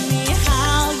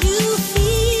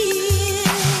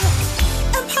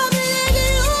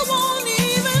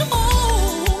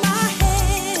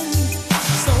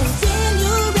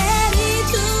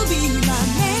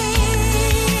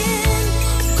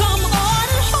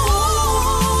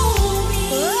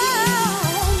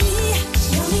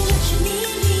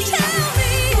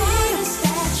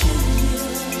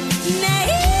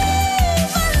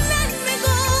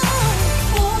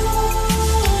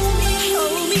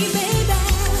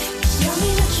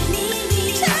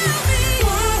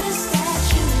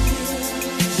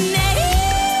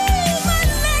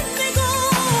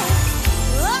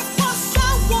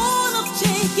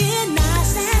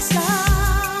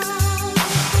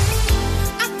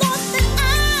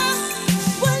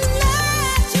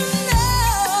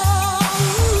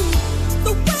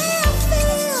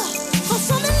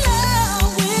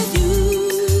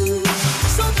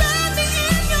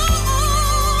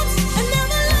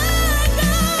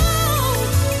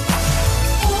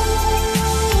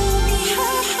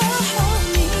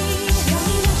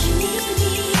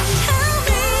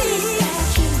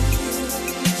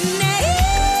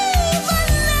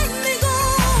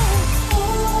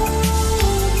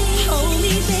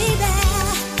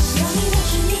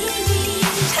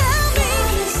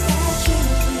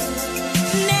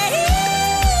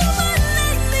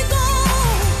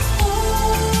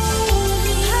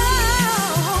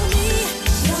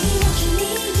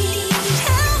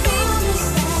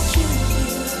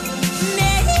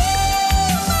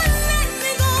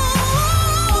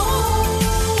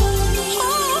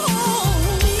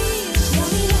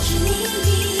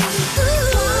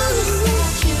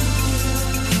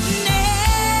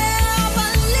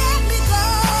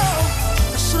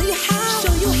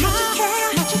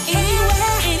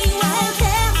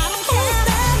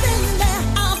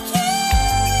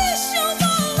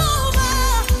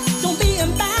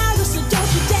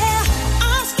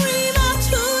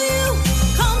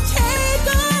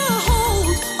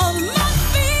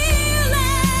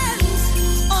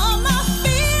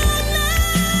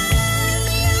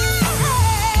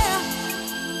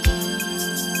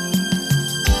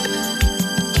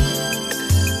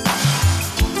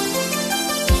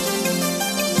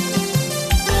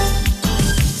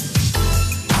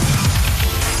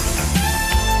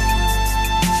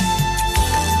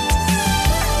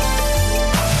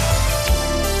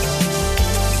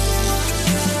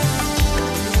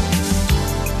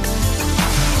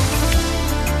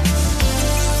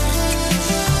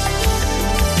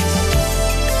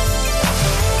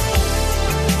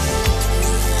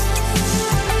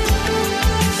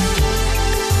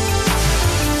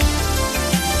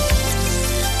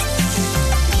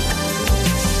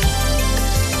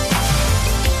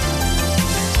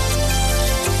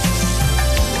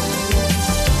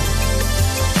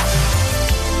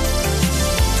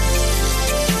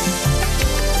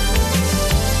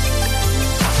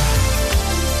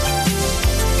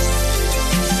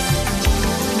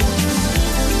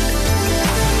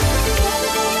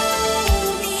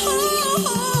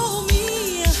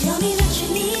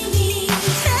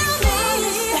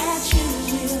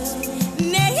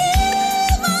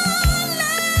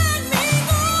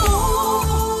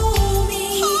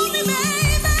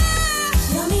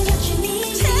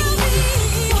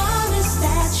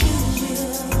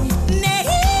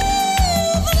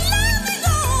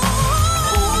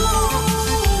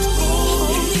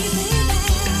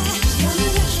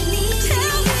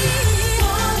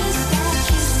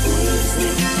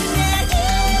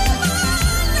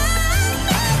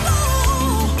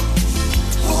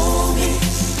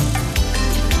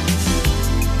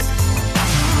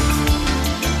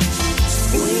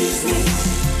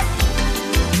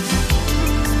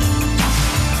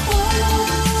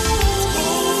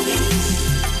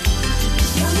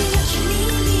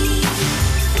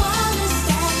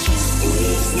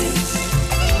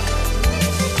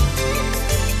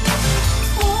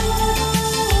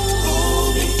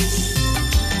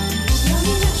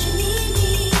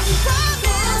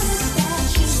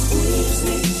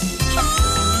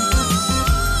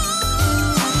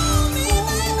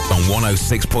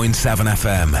 106.7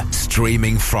 FM,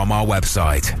 streaming from our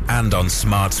website and on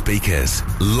smart speakers.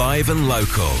 Live and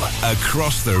local,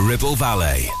 across the Ribble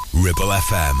Valley. Ribble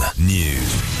FM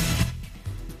News.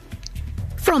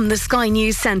 From the Sky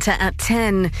News Centre at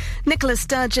 10, Nicola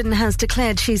Sturgeon has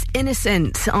declared she's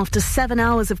innocent after 7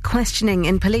 hours of questioning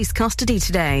in police custody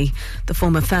today. The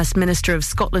former First Minister of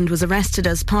Scotland was arrested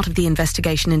as part of the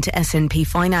investigation into SNP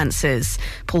finances.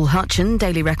 Paul Hutchin,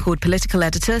 Daily Record political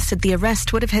editor, said the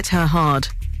arrest would have hit her hard.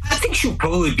 I think she'll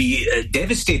probably be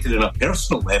devastated on a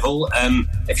personal level.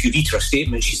 If you read her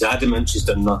statement, she's adamant she's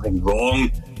done nothing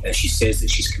wrong. She says that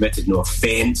she's committed no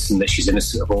offence and that she's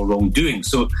innocent of all wrongdoing.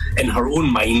 So in her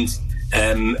own mind,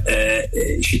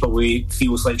 she probably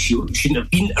feels like she shouldn't have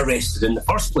been arrested in the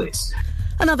first place.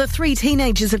 Another 3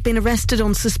 teenagers have been arrested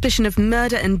on suspicion of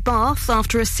murder in Bath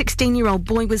after a 16-year-old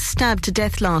boy was stabbed to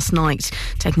death last night,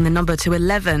 taking the number to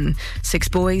 11. 6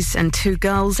 boys and 2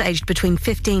 girls aged between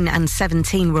 15 and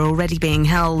 17 were already being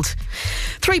held.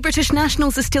 3 British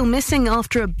nationals are still missing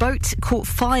after a boat caught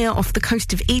fire off the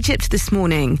coast of Egypt this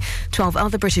morning. 12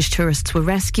 other British tourists were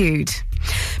rescued.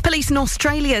 Police in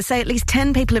Australia say at least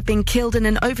 10 people have been killed in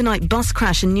an overnight bus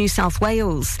crash in New South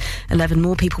Wales. 11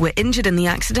 more people were injured in the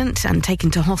accident and taken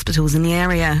to hospitals in the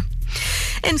area.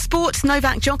 In sport,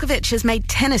 Novak Djokovic has made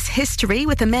tennis history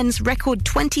with the men's record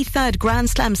 23rd Grand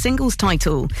Slam singles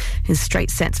title. His straight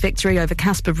sets victory over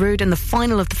Casper Ruud in the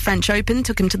final of the French Open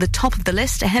took him to the top of the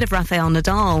list ahead of Rafael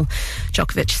Nadal.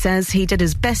 Djokovic says he did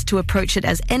his best to approach it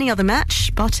as any other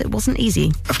match, but it wasn't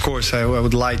easy. Of course, I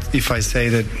would lie if I say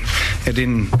that I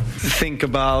didn't think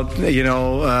about,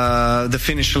 the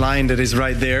finish line that is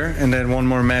right there, and then one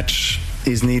more match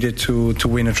is needed to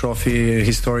win a trophy, a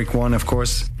historic one, of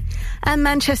course. And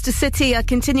Manchester City are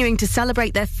continuing to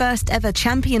celebrate their first ever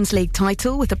Champions League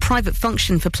title with a private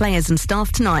function for players and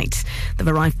staff tonight. They've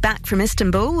arrived back from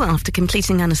Istanbul after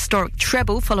completing an historic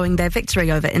treble following their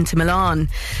victory over Inter Milan.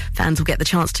 Fans will get the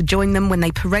chance to join them when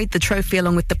they parade the trophy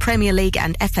along with the Premier League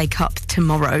and FA Cup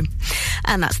tomorrow.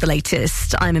 And that's the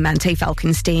latest. I'm Amante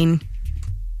Falkenstein.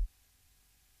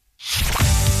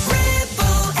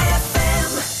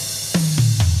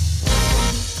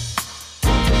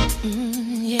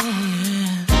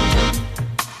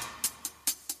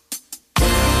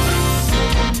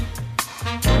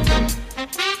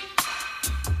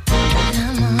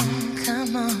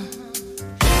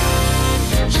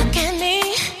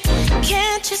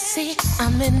 See,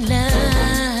 I'm in love.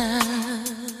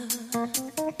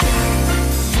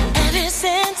 Ever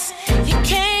since you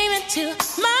came into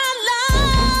my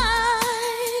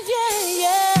life,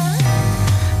 yeah.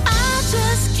 I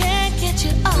just can't get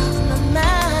you off my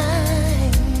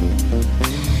mind.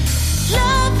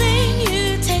 Loving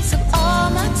you takes up all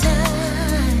my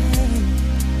time.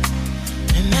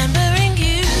 Remembering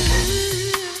you,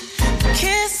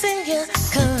 kissing your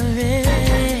caress.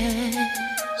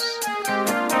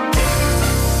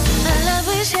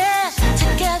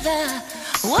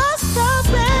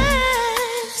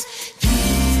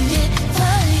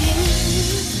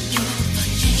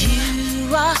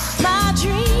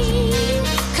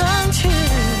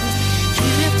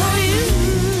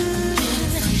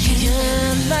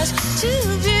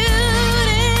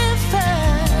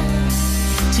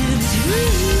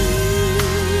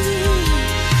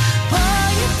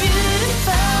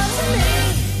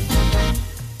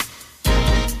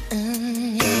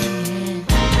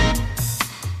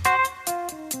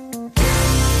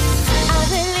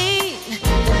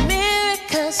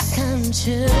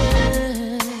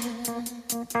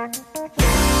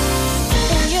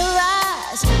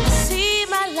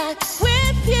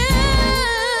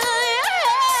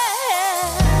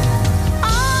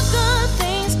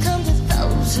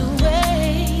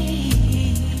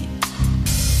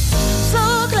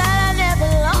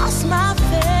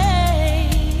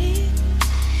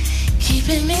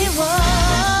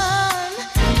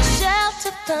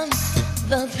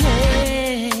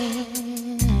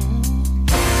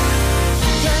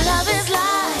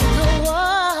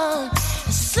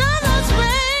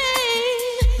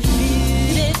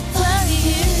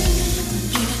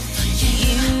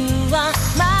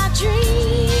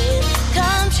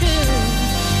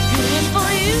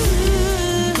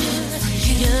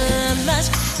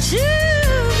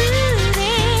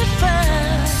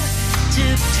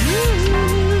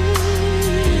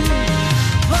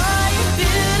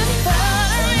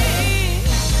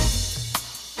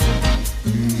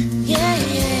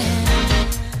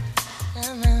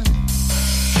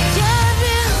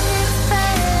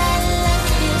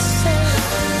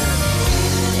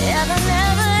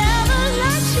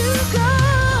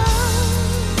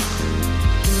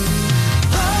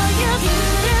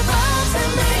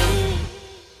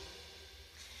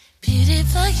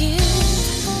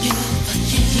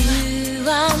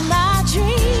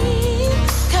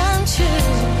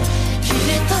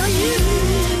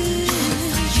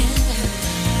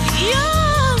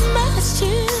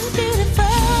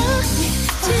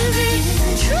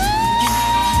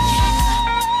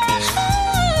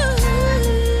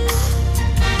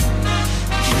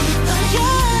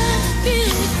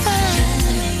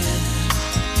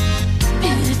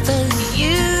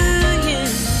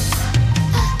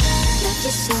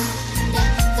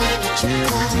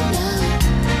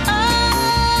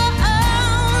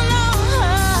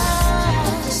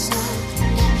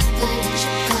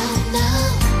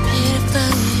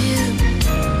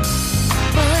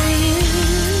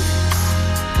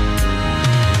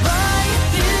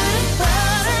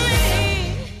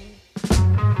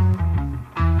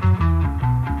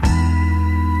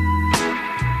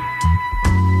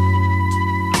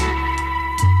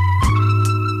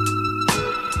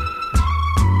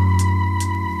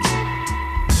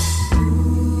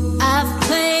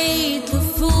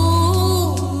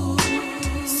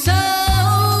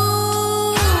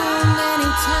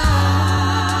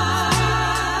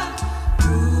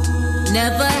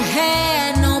 Never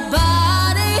had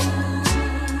nobody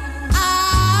I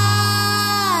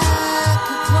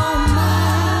could call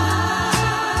mine.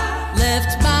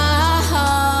 Left my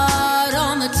heart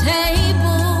on the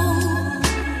table.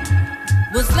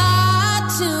 Was lied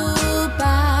to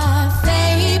by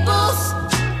fables.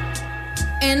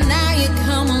 And now you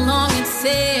come along and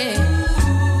say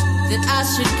that I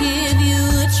should give you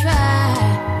a try.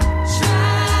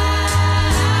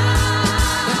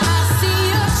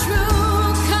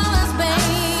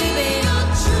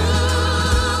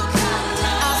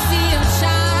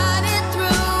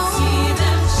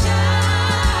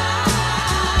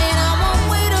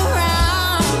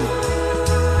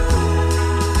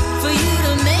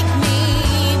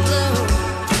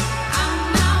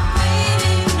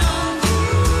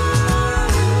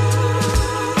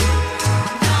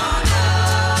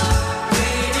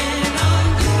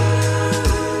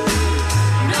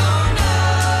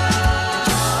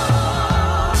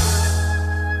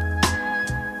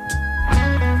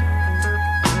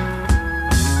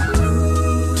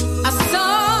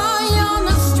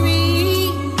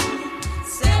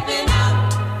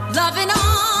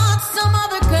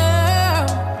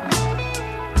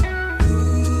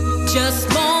 Just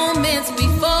moments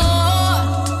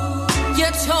before you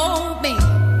told me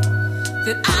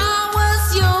that I was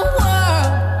your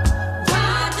world.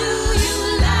 Why do you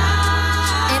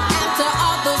lie? And after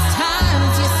all those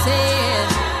times you said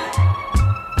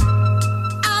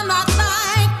I'm not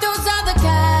like those other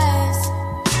guys.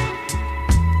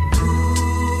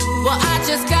 Well, I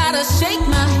just gotta shake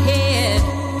my head.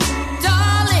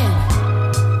 Darling,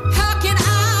 how can I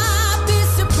be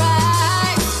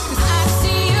surprised? 'Cause I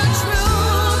see your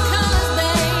true colors,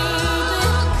 baby.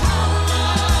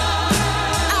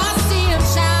 I see them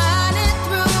shining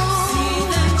through.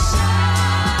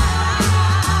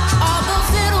 All those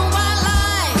little white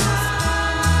lights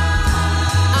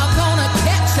are gonna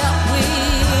catch up with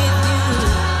you.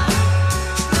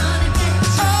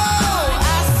 Oh,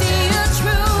 I see your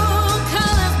true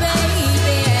colors,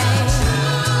 baby.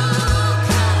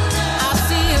 I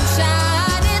see them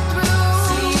shining through.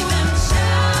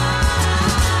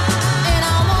 And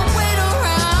I won't wait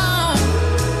around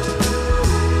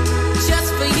just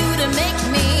for you to make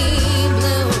me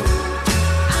blue.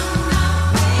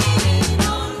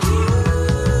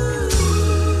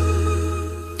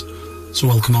 So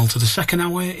welcome all to the second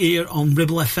hour here on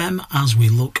Ribble FM as we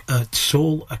look at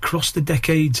soul across the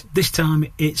decades. This time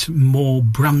it's more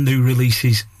brand new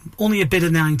releases, only a bit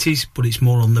of 90s, but it's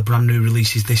more on the brand new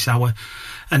releases this hour.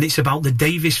 And it's about the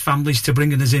Davis families to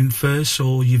bringing us in first.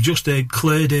 So you've just heard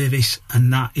Claire Davis,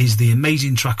 and that is the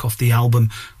amazing track off the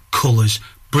album Colours.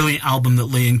 Brilliant album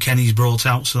that Lee and Kenny's brought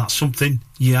out, so that's something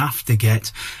you have to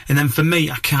get. And then for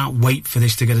me, I can't wait for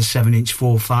this to get a 7-inch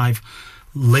 4.5.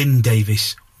 Lynn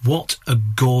Davis. What a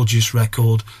gorgeous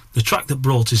record. The track that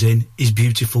brought us in is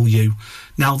Beautiful You.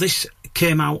 Now, this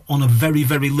came out on a very,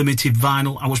 very limited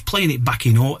vinyl. I was playing it back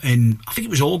in I think it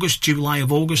was July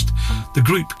of August. The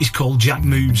group is called Jack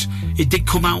Moves. It did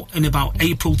come out in about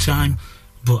April time,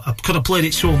 but because I played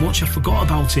it so much, I forgot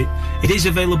about it. It is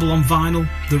available on vinyl.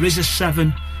 There is a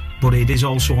 7, but it is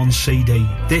also on CD.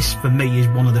 This, for me, is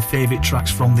one of the favourite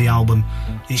tracks from the album.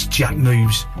 It's Jack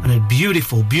Moves, and a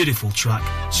beautiful, beautiful track,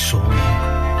 So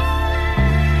Long.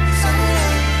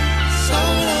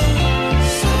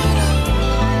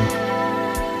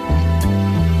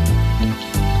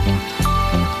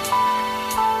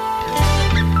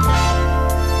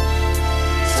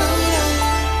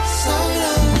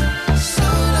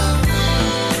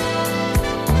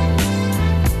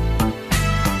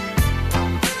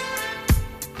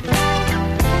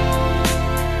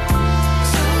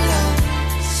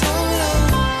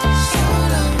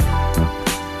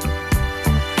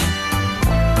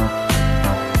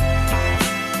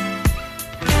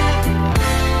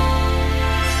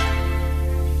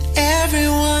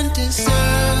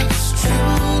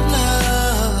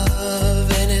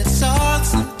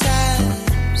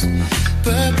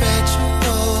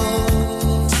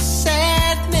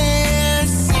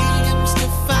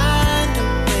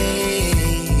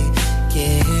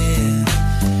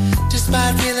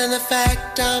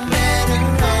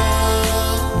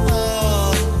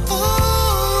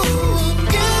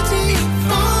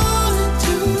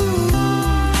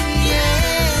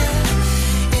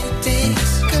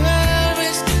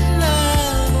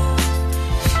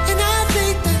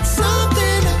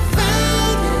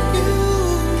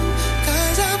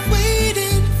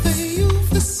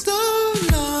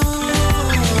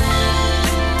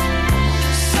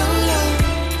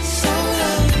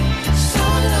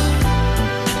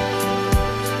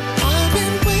 I've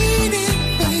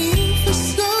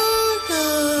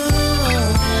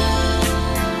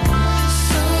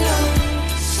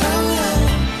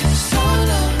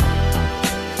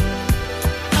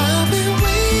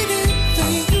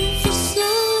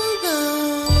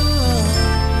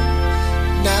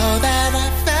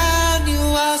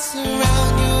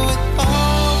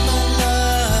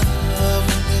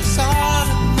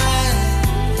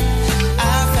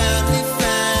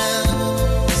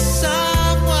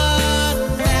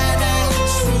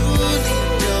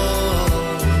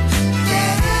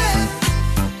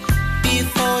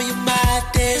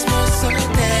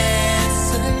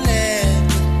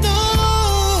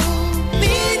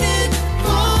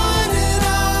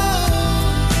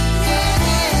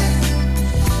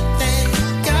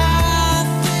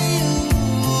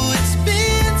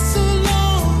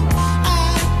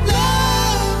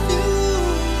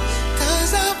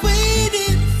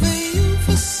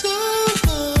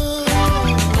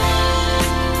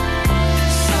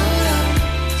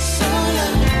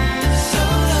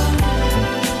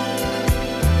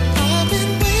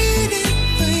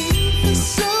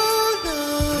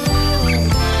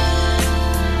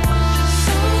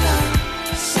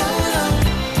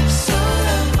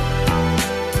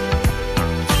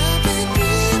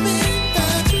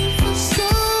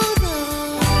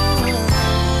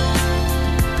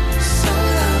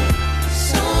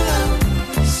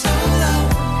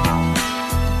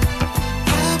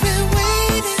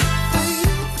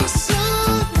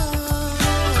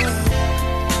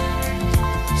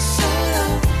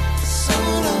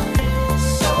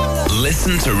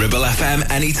Ribble FM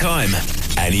anytime,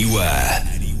 anywhere.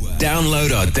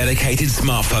 Download our dedicated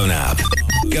smartphone app.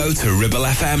 Go to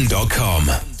ribblefm.com.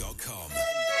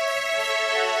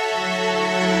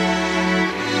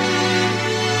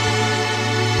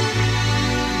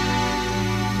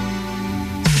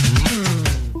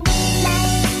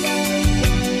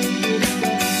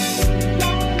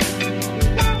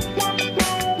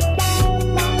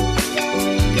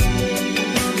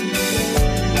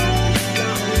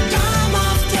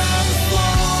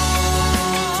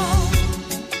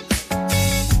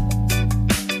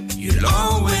 You'll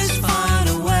always find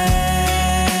a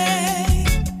way.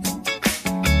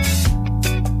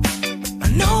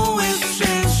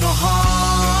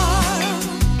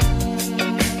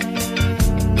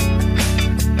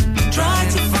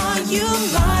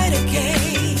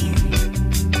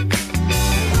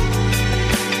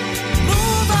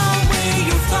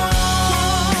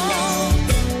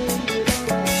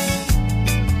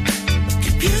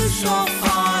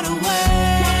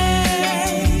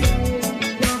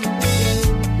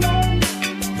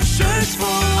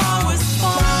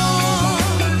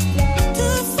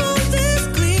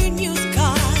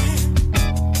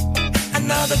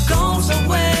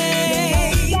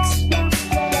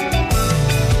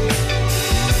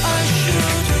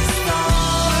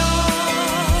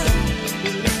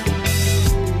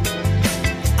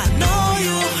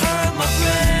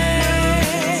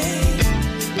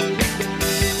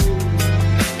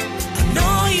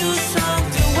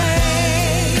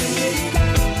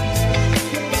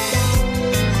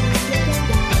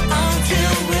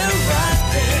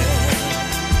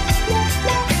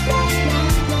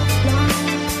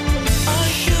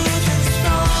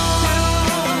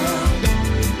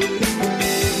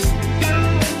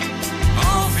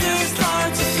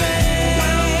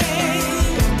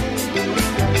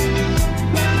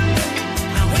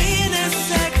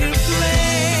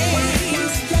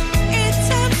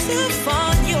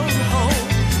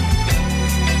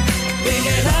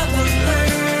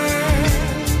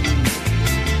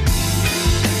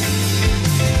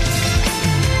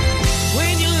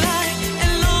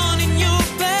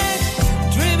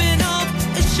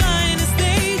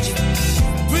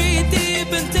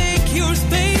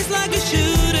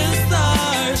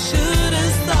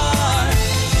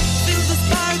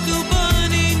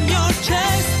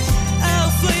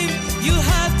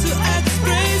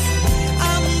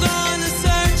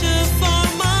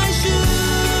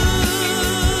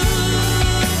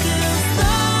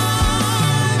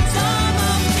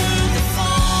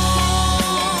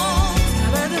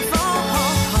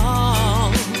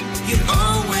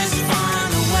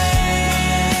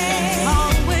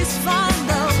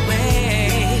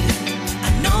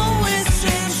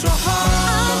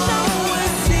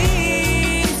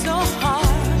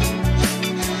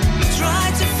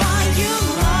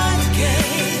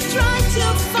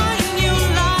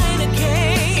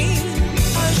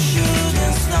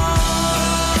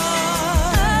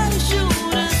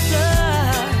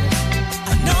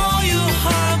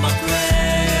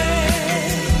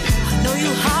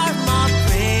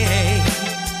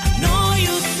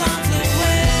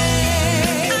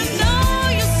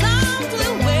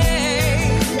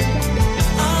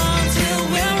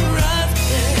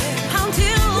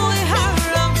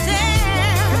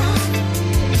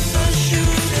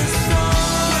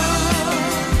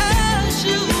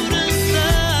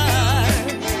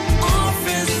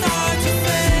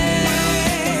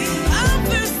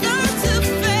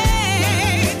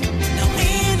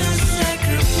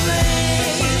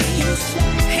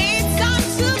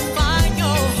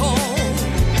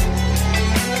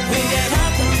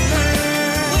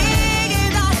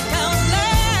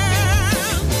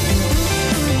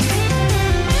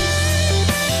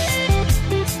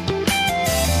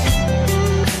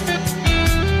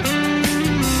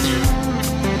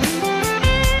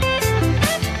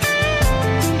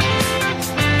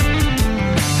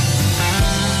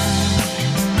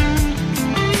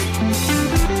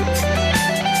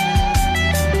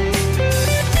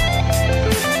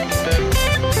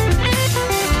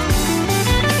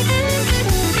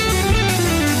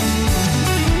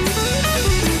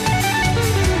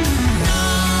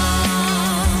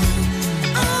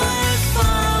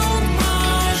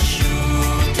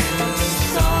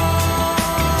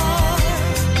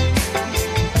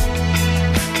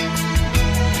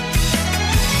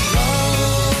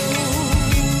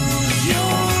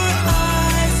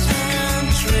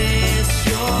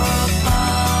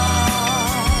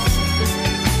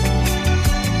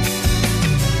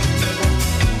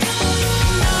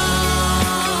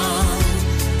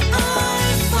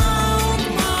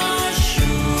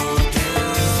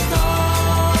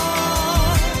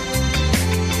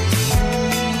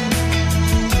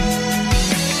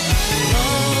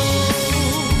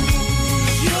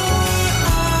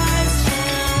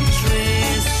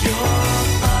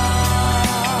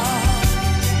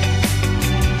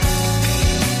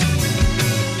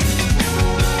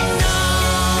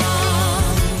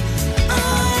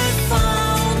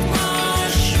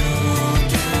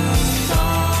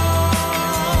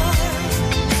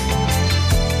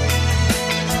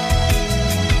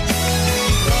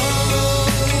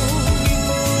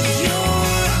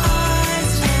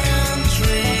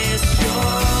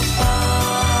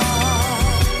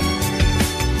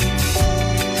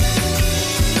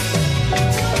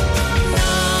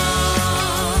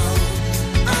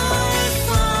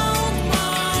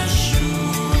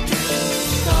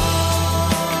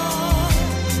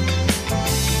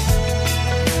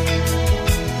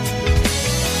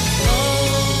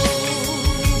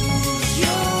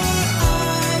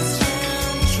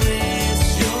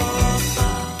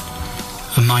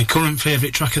 current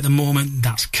favourite track at the moment,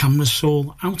 that's Camera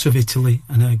Soul out of Italy,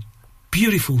 and a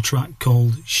beautiful track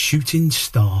called Shooting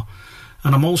Star.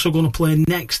 And I'm also going to play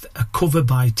next a cover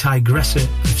by Tigressa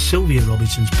of Sylvia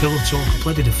Robinson's Pillow Talk. I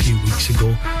played it a few weeks ago,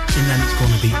 and then it's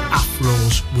going to be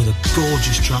Afros with a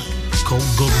gorgeous track called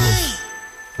Good Love.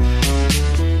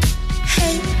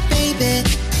 Hey baby,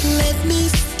 let me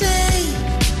stay.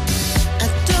 I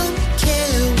don't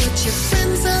care what your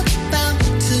friends are about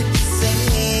to say.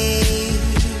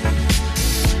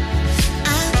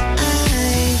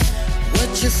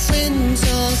 What your friends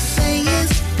all say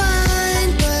is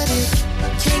fine, but it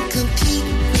can't compete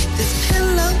with this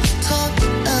pillow talk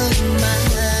of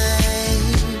mine.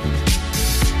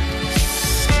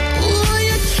 Oh,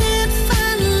 you can't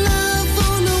find love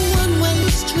on a one-way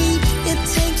street. It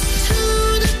takes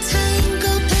two to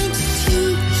tango, takes two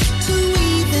to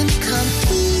even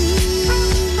compete.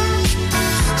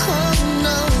 Oh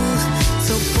no,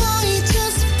 so boy,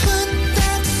 just put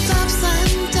that stop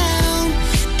sign down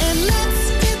and let's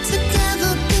get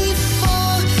together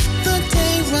before the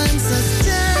day runs us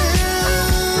down.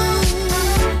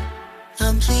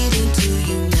 I'm pleading to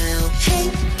you now. Hey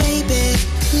baby,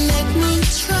 let me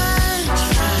try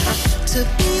to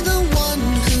be the one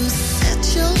who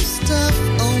set your stuff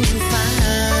on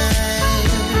fire.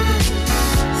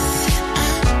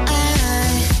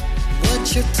 What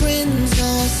your friends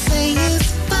all say is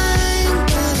fine,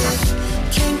 but it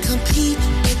can't compete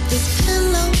with this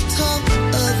pillow talk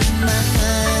of mine.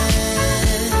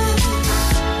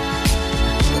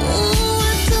 Oh,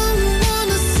 I don't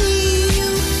wanna see you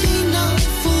be no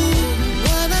fool.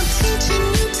 What I'm teaching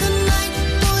you tonight,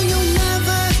 boy, you'll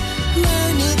never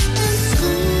learn it in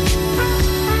school.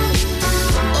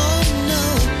 Oh no,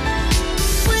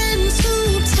 friends who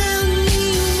tell me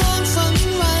wrong from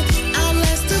right, I'll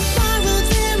last to borrow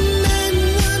them and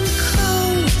one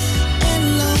cold and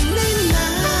lonely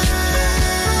night.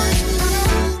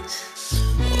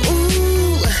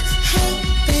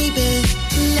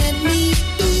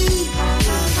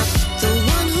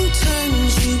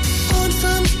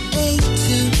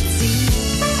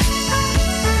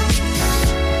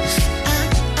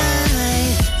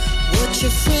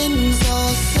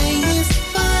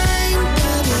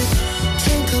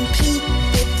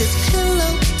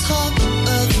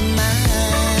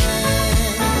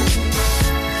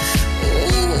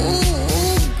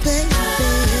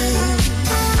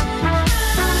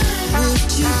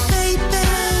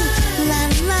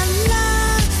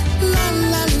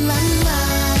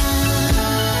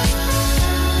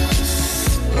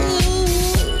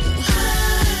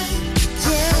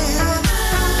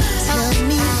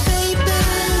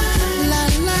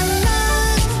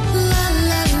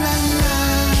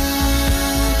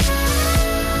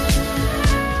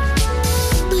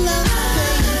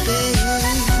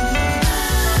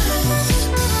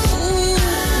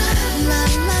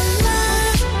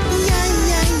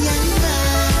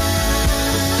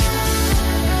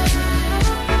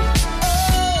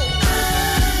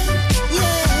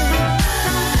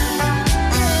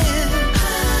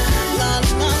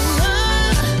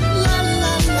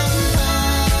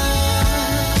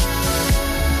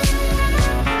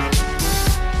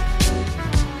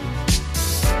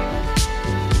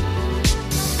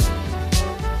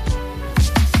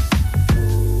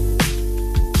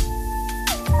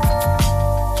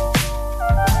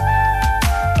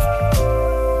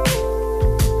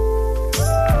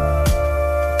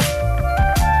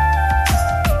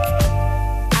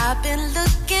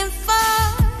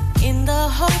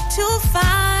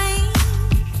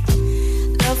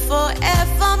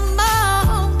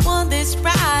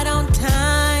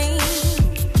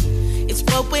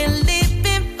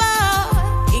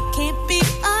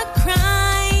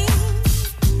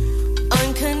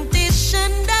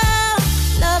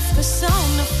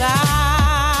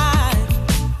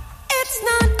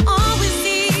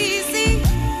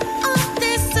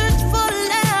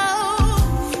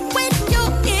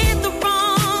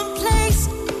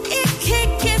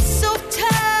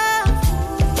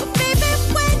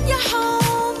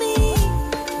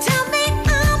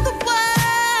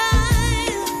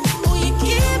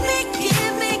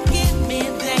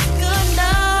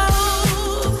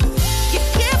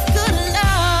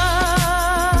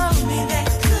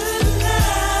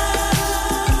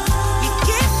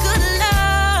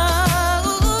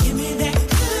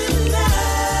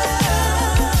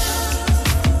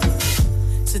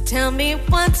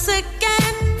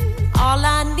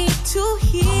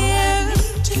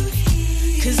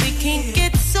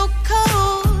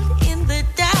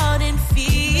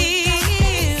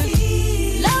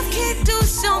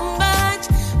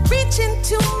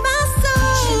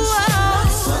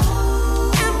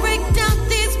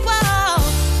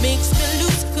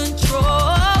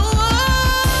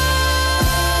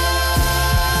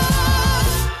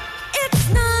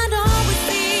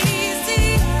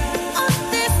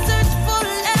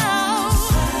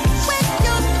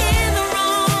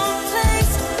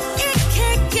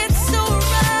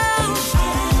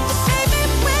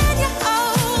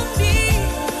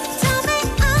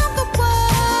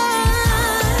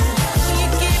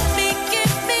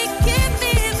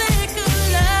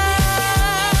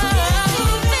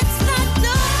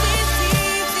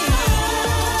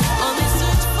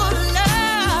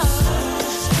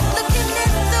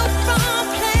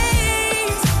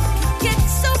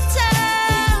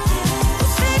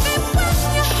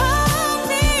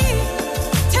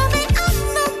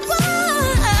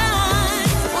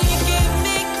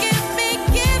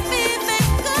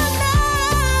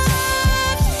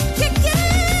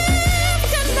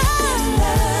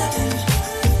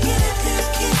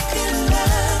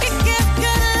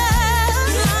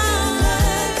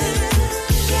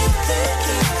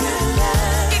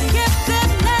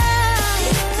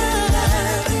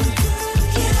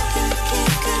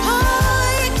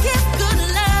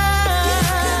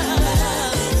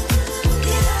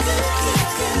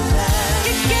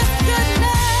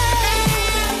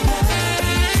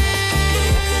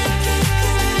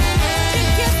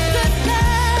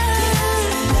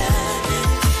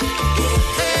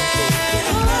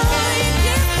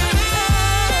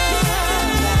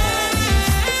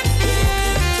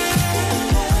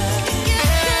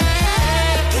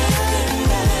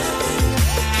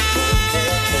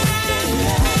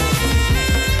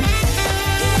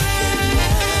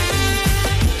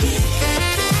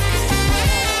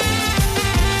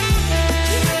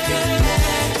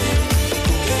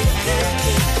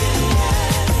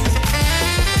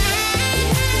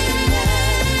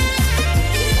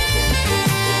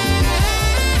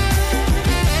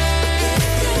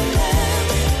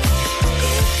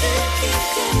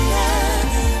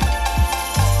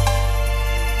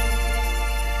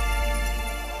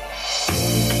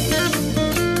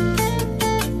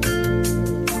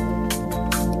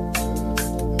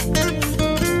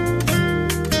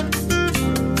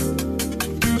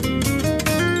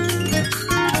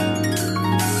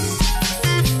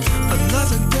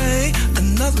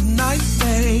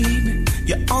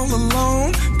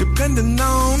 depending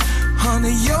on,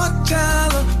 honey, your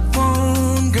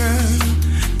telephone, girl,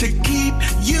 to keep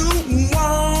you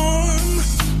warm.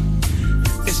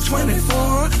 It's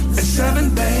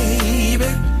 24/7, baby.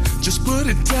 Just put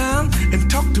it down and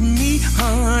talk to me,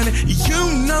 honey.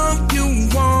 You know you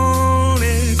want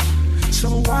it. So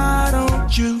why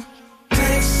don't you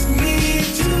text me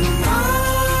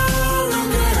tomorrow,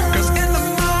 girl? 'Cause in the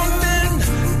morning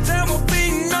there will be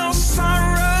no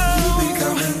sorrow. You'll be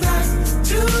coming back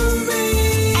to me,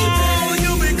 oh,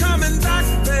 you'll be coming back,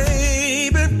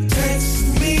 baby. Text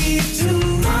me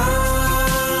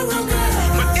tomorrow, girl.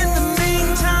 But in the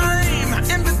meantime,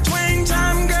 in between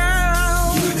time, girl,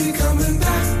 you'll be coming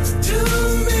back to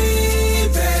me,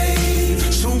 babe.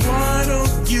 So why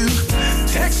don't you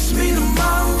text me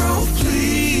tomorrow,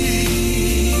 please?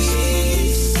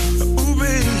 Ooh,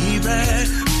 baby,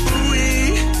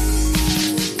 ooh-wee.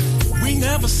 We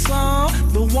never saw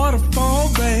the waterfall,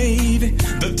 baby.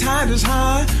 The tide is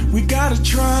high, we gotta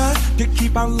try to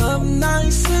keep our love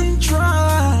nice and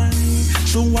dry.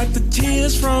 So wipe the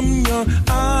tears from your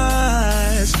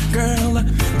eyes, girl.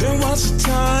 There was a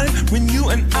time when you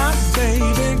and I,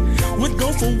 baby, would go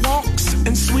for walks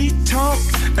and sweet talk,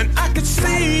 and I could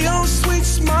see your sweet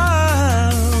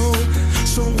smile.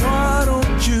 So why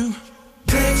don't you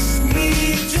text me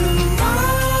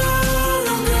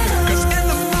tomorrow, girl? 'Cause in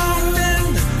the morning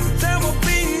there will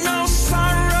be no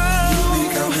sorrow. You'll be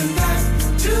coming back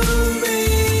to me,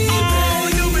 oh,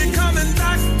 you'll be coming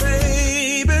back,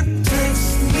 baby. Text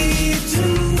me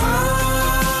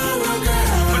tomorrow,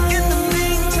 girl. But in the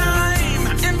meantime,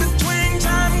 in between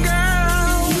time,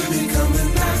 girl, you'll be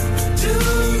coming back to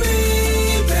me,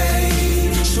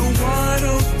 babe. So why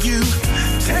don't you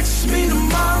text me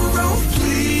tomorrow,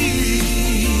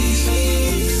 please?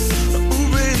 Ooh,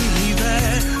 baby,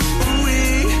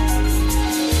 ooh-wee.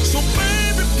 So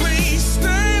baby, please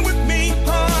stay with me,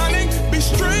 honey. Be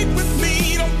straight with me,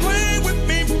 don't play with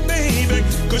me, baby.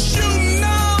 'Cause you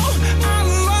know our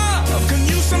love can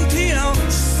use some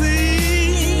TLC.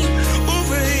 Ooh,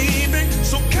 baby,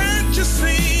 so can't you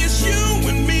see it's you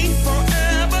and me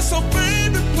forever? So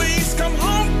baby, please come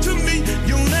home to me.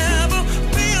 You'll never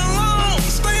be alone.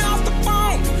 Stay off the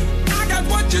phone. I got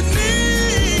what you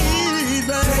need,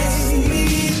 babe. Text me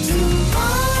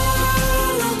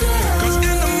tomorrow, girl. 'Cause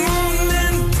in the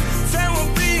morning there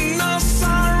will be no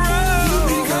sorrow. You'll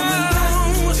be coming back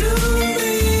to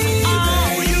me,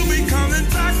 oh, you'll be coming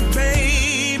back,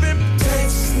 baby.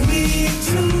 Text me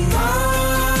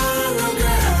tomorrow,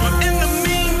 girl. But in the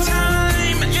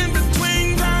meantime, in between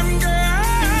time, girl,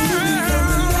 you'll be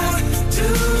coming back to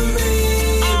me,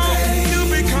 oh,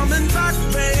 you'll be coming back,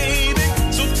 baby.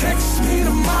 So text me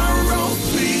tomorrow,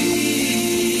 please.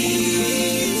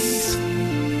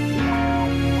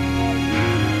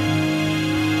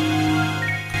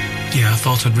 Yeah, I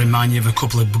thought I'd remind you of a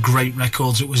couple of great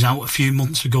records that was out a few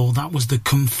months ago. That was The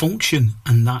Confunction,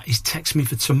 and that is Text Me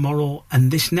for Tomorrow. And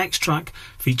this next track,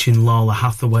 featuring Lala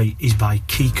Hathaway, is by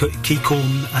Kiko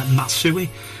Matsui.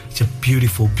 It's a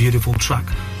beautiful, beautiful track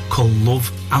called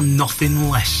Love and Nothing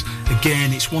Less.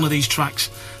 Again, it's one of these tracks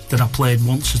that I played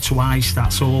once or twice,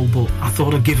 that's all, but I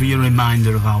thought I'd give you a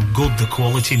reminder of how good the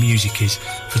quality music is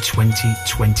for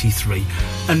 2023.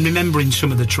 And remembering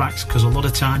some of the tracks, because a lot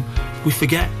of time we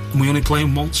forget and we only play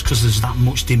them once because there's that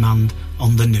much demand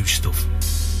on the new stuff.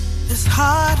 This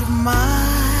heart of mine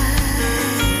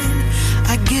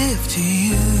I give to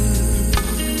you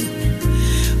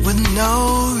with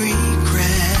no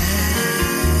regret.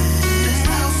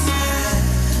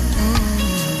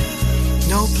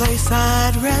 No place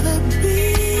I'd rather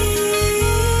be.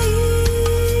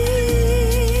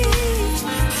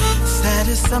 Sad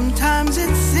as sometimes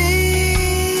it seems,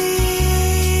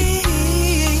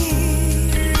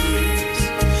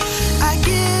 I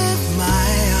give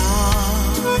my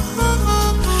all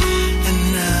and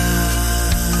nothing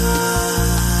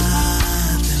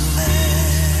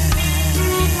less.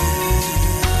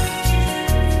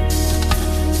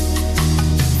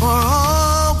 For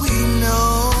all we know,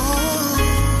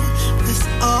 this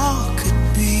all could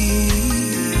be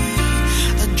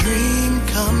a dream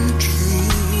come true,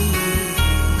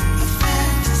 a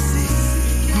fantasy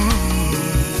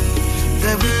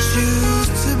that we choose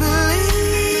to believe.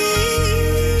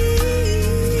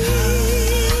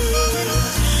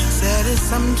 Sad as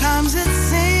sometimes it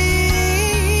seems,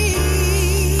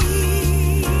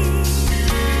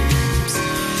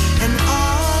 and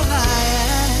all I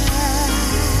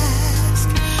ask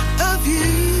of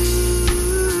you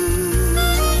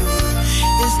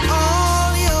is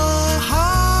all your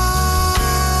heart,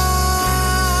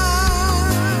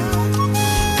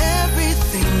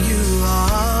 everything you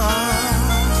are,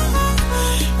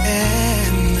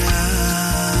 and nothing less.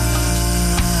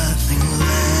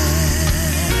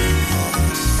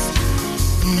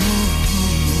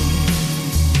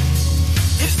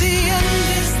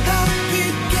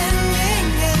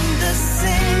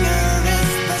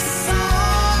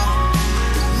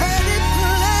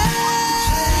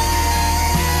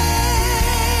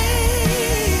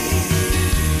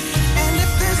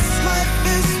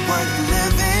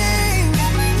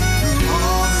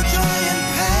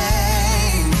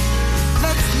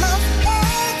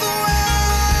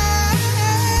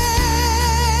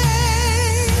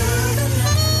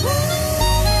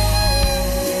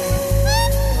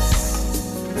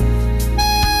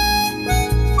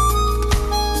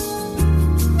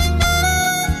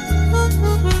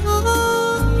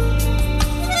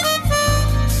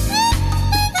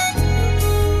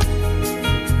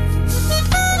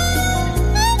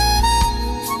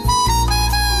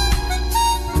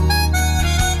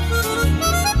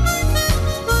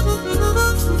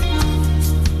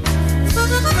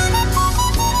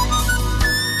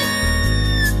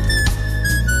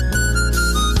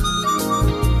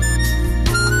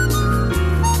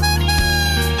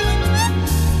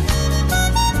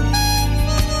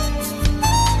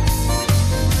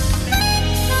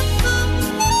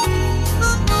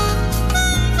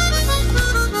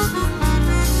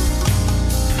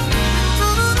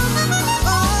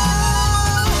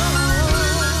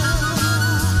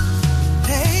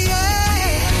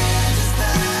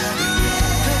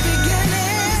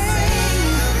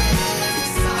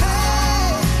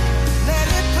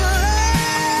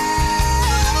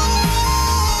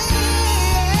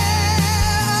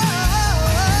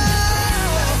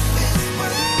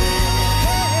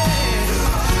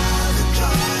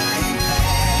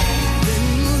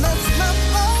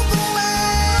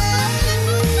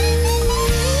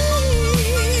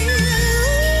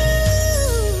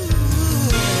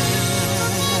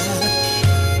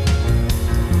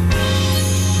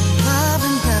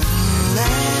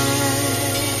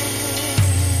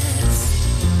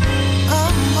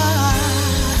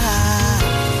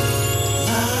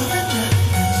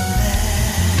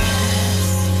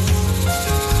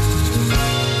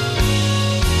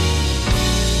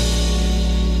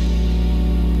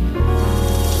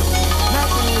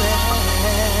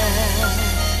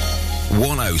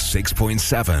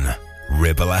 106.7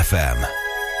 Ribble FM.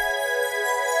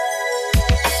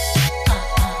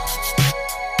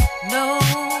 No,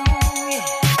 yeah.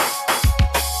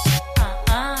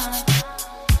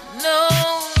 No,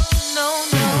 no,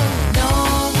 no. No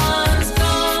one's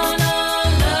gonna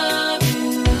love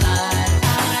you like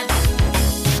I do.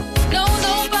 No,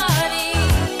 nobody.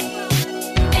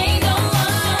 Ain't no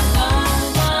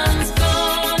one's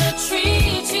gonna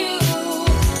treat you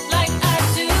like I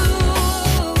do.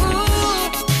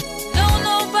 No,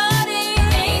 nobody.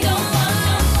 Ain't no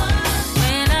one.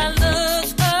 When I look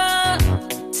up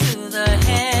to the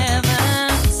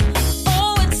heavens,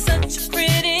 oh, it's such a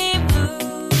pretty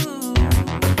blue.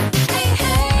 Hey,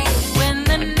 hey. When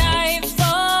the night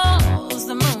falls,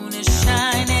 the moon is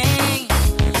shining.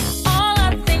 All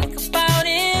I think about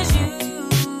is you.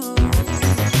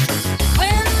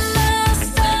 When the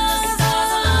stars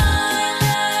align,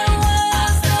 that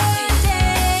was the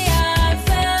day I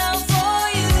fell for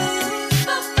you.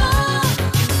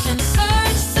 You can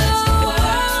search the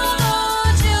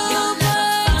world, you'll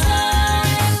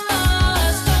find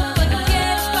must. Don't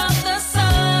forget about the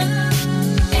sun.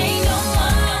 Ain't no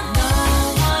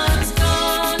one's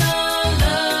gonna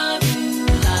love you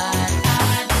like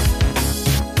I do.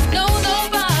 No,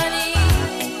 nobody.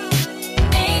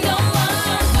 Ain't no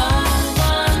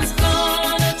one's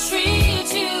gonna treat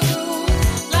you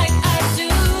like I do.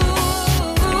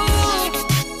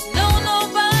 No,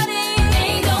 nobody.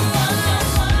 Ain't no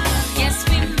one. Yes,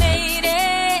 we made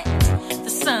it. The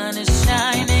sun is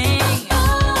shining,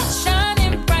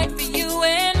 shining bright for you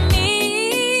and me.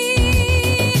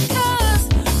 'Cause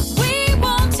we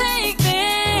won't take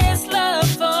this love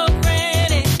for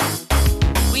granted.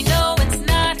 We know it's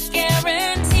not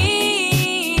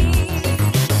guaranteed.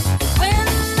 When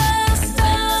the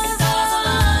stars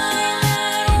align,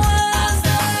 that was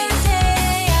the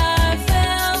day I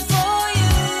fell for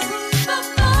you.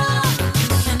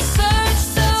 You can search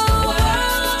the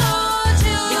world,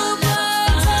 you'll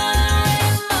find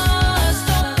must.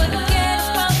 Don't forget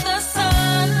about the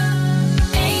sun.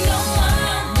 Ain't no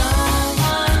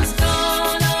one's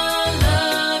gonna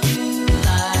love you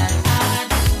like I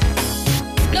do.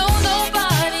 No,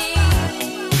 nobody.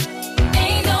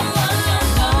 Ain't no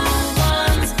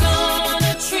one's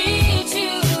gonna treat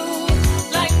you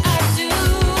like I do.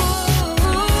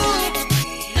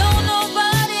 No,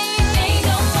 nobody. Ain't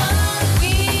no one.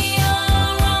 We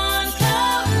are on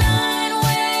cloud nine,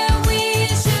 where we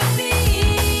should be.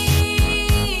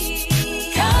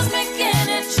 Cosmic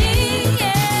energy,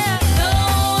 yeah. No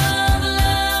other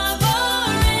lover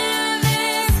in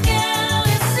this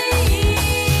galaxy.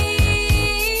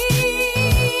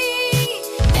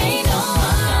 Ain't no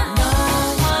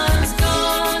one's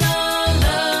gonna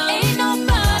love. Ain't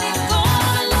nobody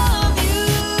gonna love you.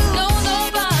 No,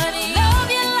 nobody love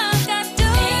you like I do.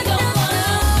 Ain't no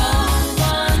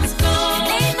one's gonna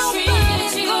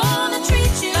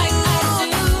treat you like I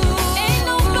do. Ain't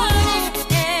nobody,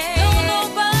 yeah. No,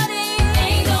 nobody.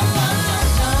 Ain't no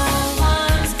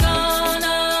one's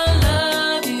gonna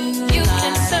love you. You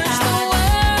can search the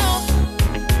world,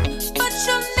 but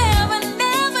you'll never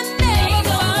find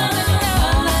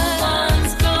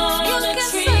one's gonna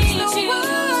treat you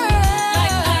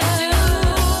like I do.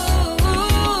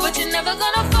 But you're never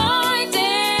gonna find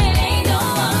it. Ain't no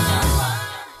one.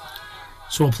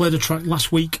 So I played a track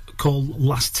last week called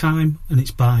Last Time, and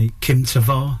it's by Kim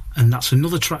Tavar, and that's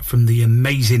another track from the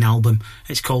amazing album.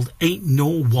 It's called Ain't No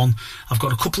One. I've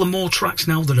got a couple of more tracks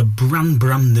now that are brand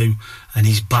new, and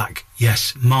he's back.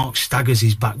 Yes, Mark Staggers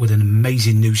is back with an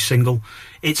amazing new single,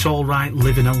 It's Alright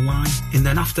Living a Lie. And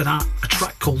then after that, a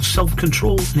track called Self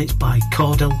Control, and it's by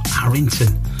Cordell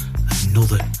Harrington.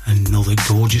 Another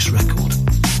gorgeous record.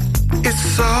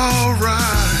 It's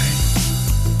alright.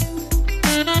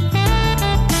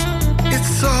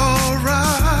 It's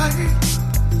alright.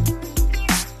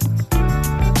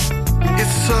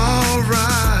 It's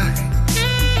alright.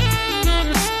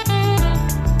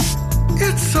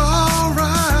 It's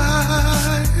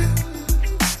alright.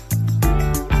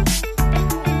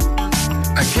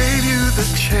 I gave you the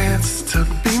chance to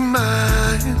be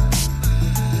mine.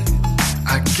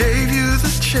 I gave you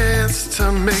the chance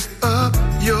to make up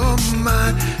your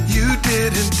mind. You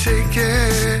didn't take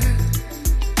it.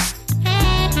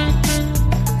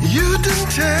 You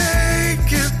didn't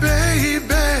take it,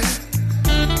 baby.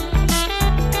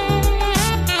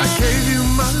 I gave you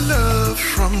my love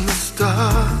from the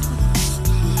start,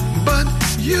 but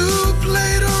you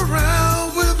played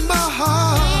around with my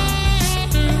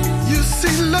heart. You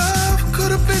see, love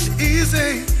could have been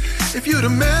easy if you'd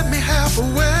have met me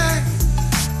halfway,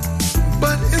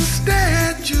 but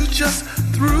instead you just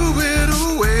threw it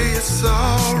away. It's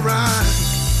alright.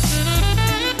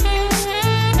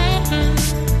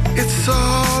 It's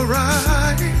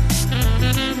alright.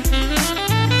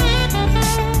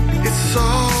 It's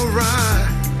alright.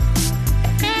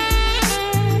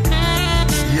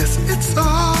 Yes, it's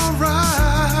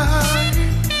alright.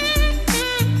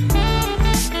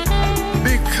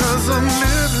 Because I'm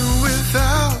living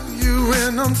without you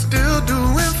and I'm still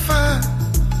doing fine.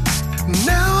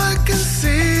 Now I can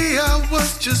see I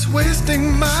was just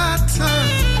wasting my time.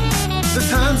 The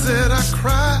times that I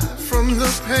cried from the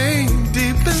pain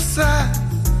deep inside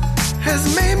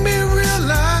has made me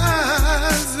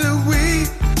realize that we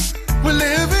were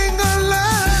living a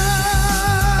lie.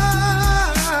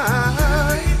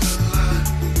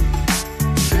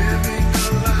 Living a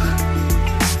lie.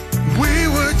 We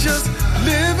were just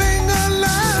living a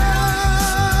lie.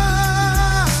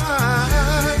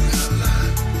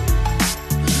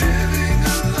 Living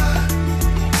a lie.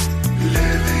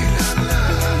 Living a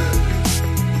lie.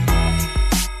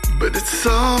 But it's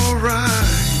alright.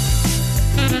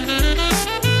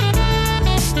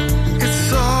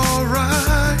 It's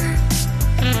alright.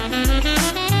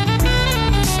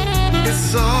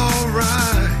 It's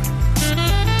alright.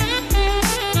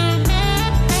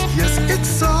 Yes,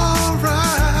 it's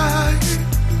alright.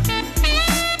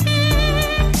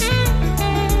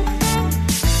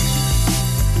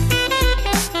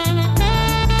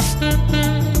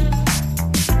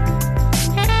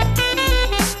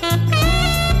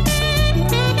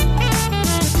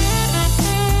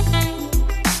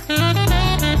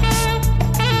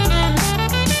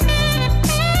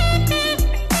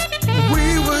 We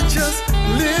were just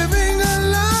living a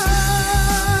lie.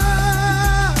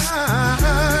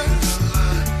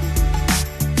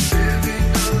 Living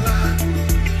a lie.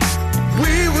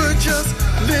 We were just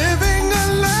living a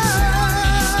lie.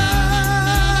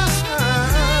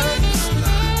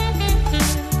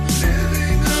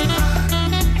 Living a lie.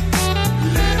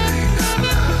 Living a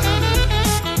lie.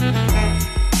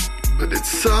 But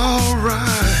it's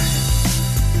alright.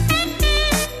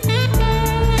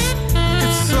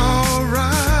 It's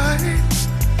alright.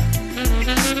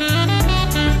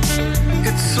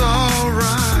 It's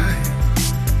alright.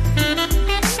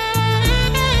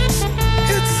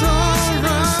 It's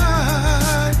alright.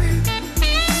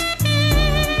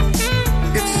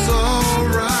 It's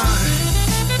alright.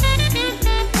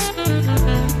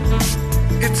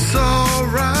 It's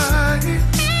alright.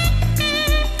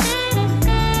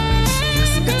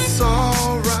 Yes, it's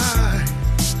alright.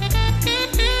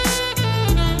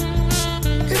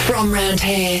 From round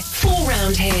here, for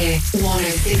round here,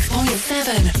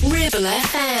 106.7 Ribble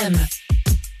FM.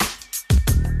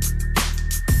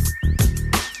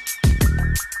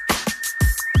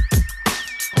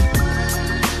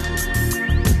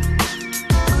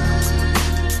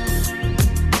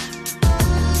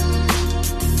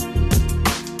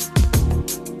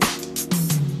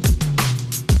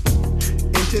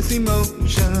 Intense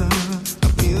emotion I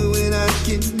feel when I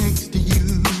get next to you.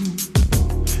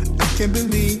 I can't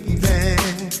believe that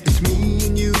it's me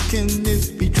and you. Can this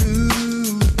be true?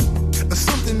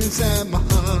 Something inside my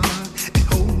heart, it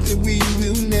hopes that we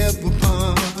will never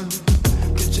part.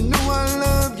 But you know I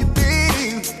love you,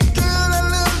 babe. Girl, I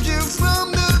loved you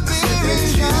from the very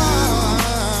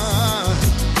start.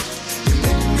 You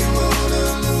make me wanna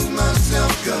lose my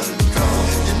self-control.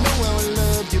 You know how I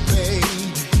love you, babe.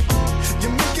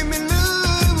 You're making me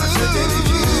lose. I said that it's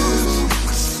you.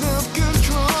 My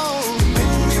self-control. You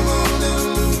make me wanna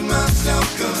lose my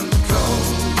self-control.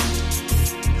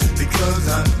 Because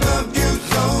I love you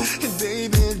so. And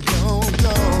baby, don't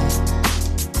go.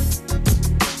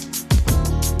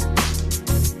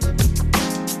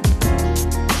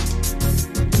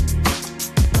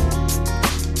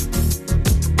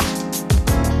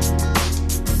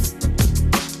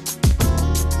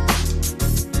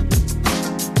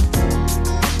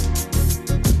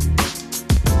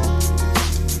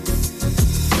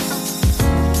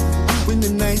 When the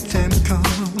nighttime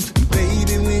comes,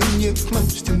 baby, when you're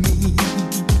close to me,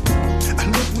 I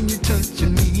love when you're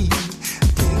touching me.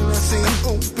 Till I say,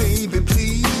 oh baby,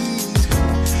 please.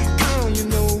 Girl, you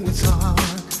know it's hard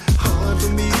for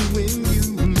me when you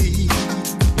leave.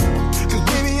 'Cause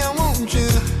baby, I want you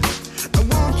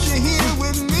here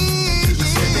with me.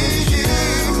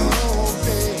 Oh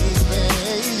baby,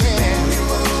 yeah. Make me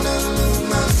wanna lose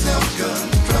my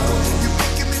self-control. You're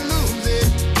making me lose it.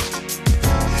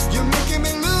 You're making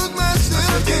me lose my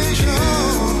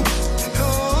self-control.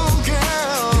 Oh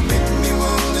girl, make me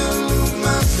wanna lose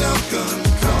my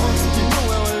self-control. You know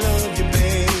how I love you,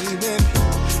 baby.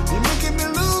 You're making me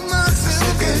lose my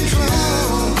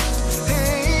self-control. Hey,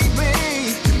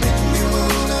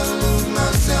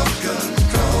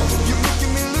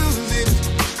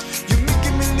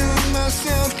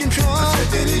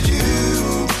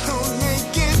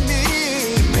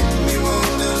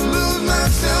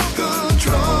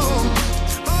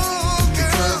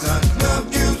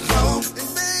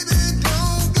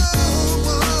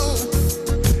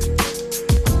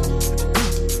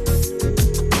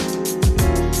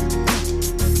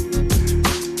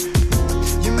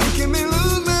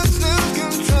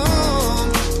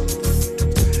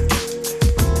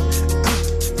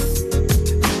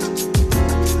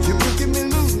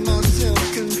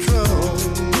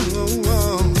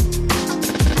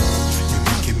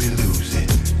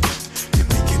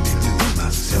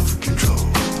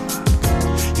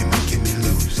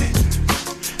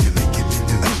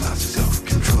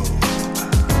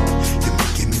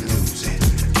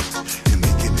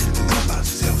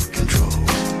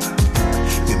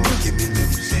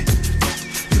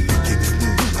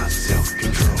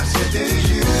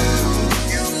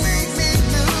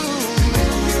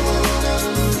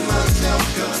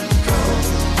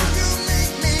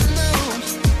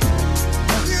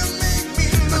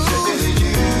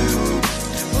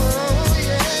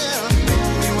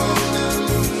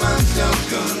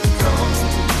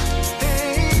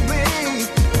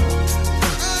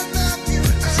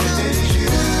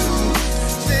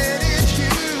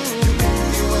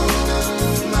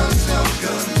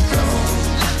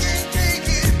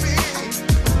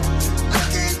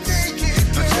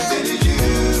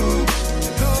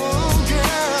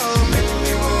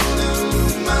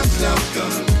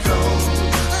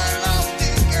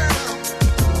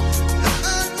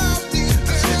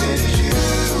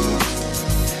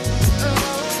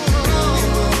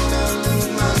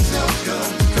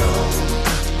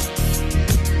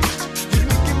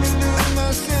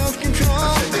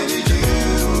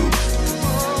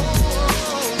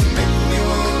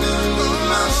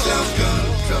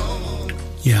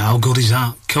 How good is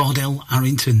that? Cordell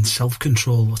Arrington,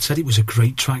 Self-Control. I said it was a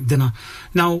great track, didn't I?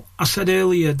 Now, I said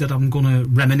earlier that I'm going to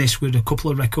reminisce with a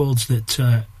couple of records that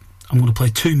I'm going to play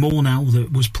two more now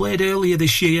that was played earlier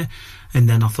this year, and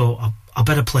then I thought I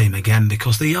better play them again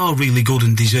because they are really good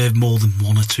and deserve more than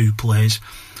one or two plays.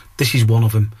 This is one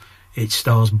of them. It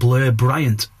stars Blair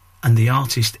Bryant, and the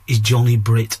artist is Johnny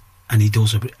Britt, and he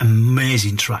does an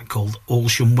amazing track called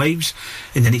Ocean Waves,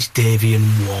 and then it's Davian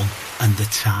 1, and the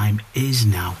time is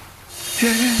now.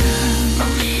 Yeah,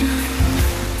 ocean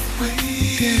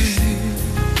waves. Yeah.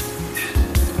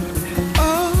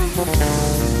 Oh,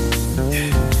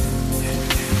 yeah.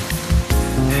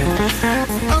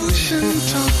 Ocean,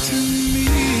 talk to me.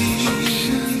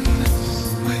 Ocean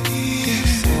waves.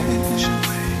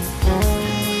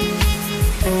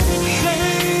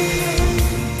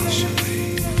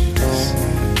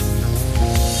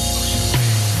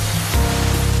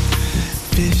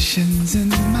 Visions in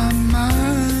my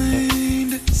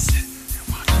mind,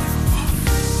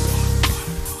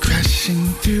 crashing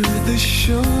through the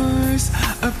shores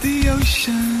of the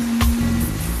ocean,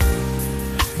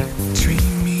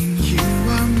 dreaming you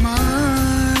are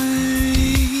mine,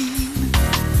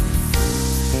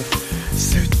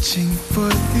 searching for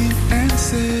the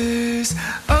answers.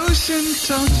 Ocean,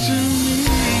 talk to me.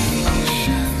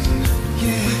 Ocean,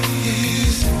 yeah.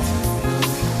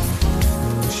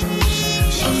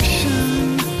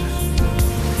 Ocean,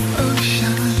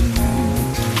 ocean,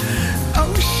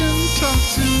 ocean, talk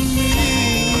to me.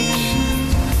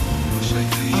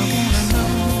 I wanna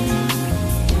know.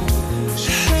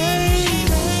 Hey,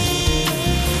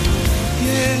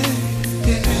 yeah,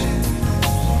 yeah.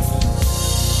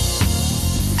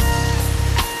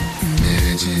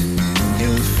 Imagine in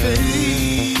your face,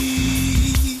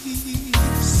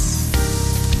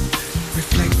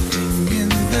 reflecting in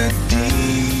the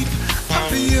deep of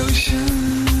the ocean,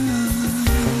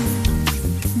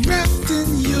 wrapped in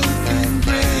your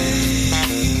embrace.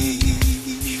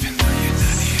 Even though you're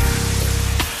not here,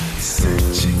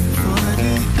 searching for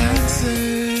the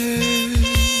answers.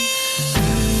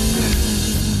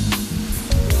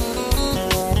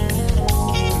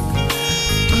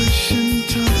 Ocean,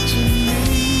 talk to me.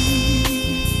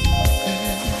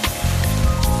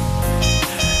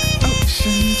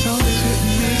 Ocean, talk to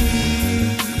me.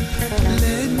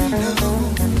 Let me know.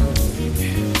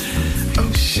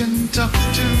 Ocean, talk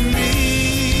to me.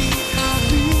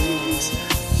 Please.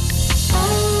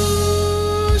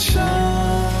 Ocean.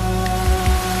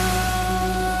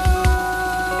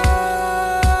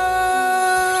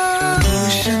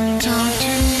 Ocean, talk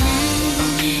to me.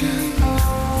 Ocean.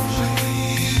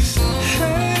 Waves.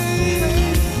 Hey.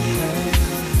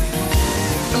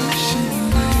 Ocean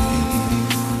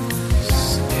waves.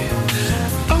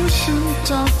 Ocean,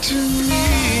 talk to me.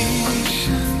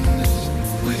 Ocean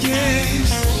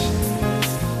waves.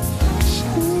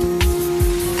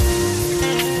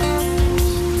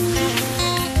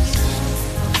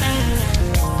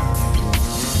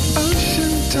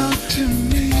 Ocean, talk to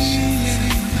me.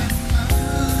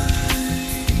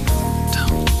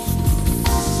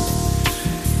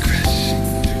 Crashing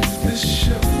through the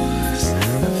shores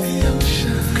of the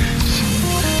ocean.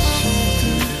 Crashing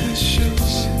through the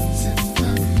shores in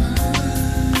my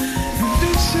mind.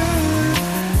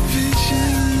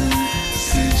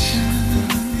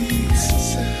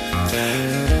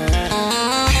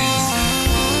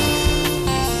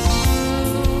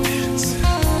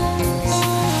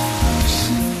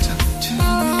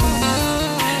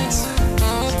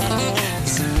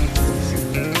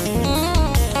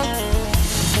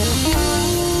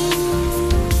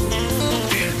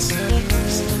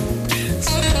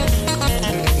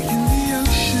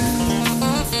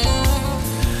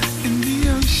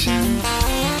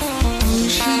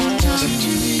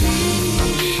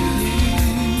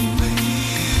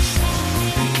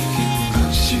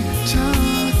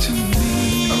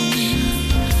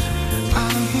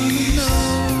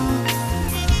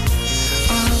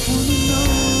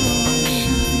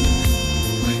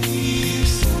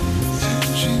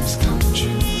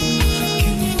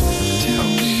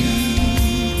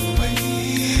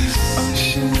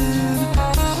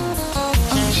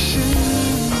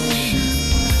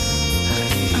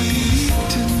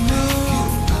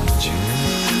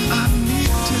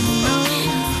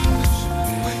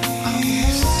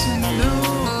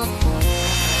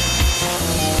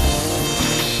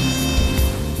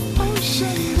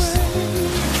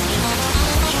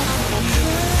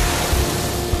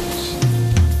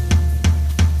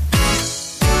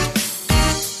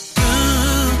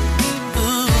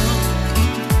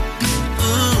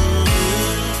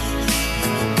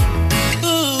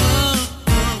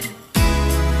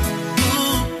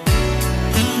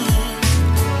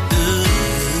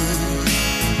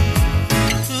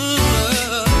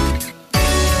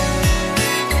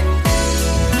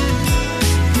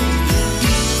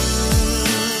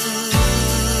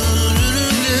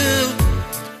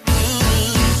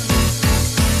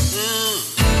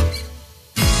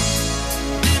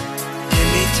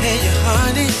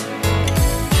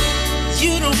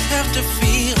 have to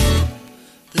feel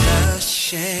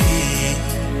ashamed,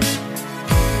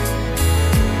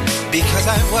 because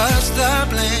I was the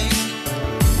blame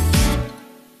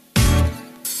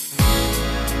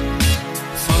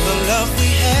for the love we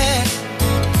had.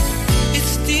 It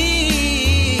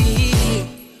still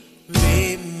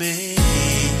remains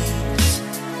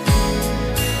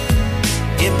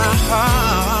in my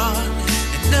heart,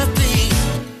 and nothing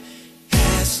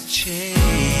has changed.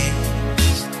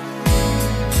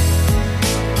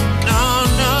 No,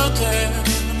 no, girl,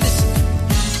 listen.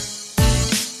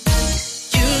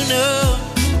 You know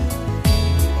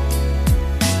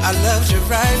I loved you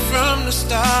right from the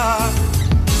start,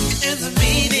 and the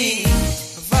meaning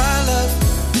of our love,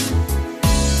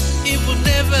 it will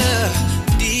never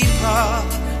depart.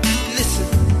 Listen,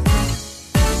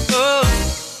 oh,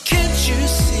 can't you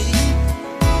see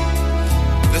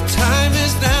the time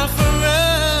is now for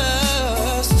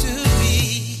us to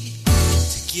be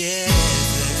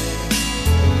together?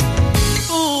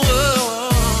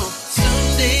 Oh,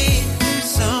 someday,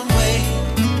 some way,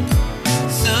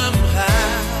 somehow,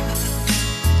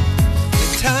 the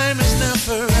time is now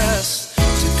for us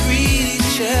to greet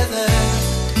each other.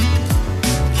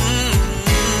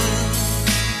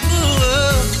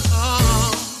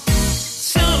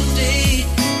 Someday,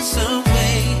 some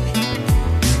way,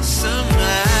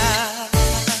 somehow.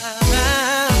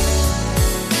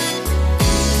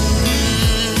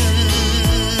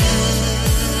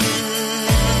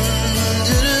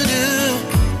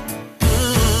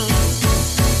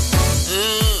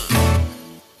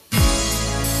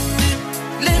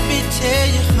 Let me tell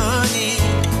you, honey,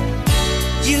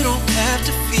 you don't have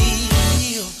to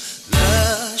feel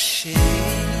ashamed,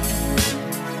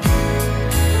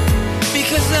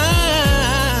 because I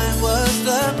was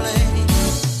the blame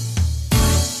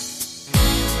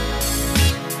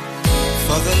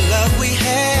for the love we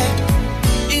had.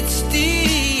 It still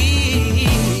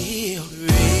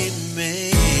remains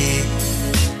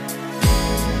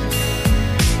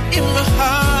in my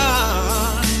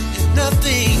heart, and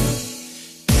nothing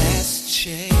has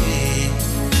changed.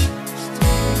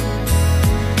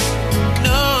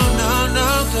 No, no, no,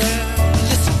 girl,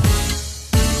 listen.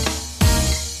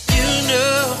 You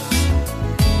know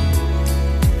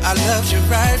I loved you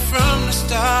right from the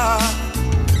start,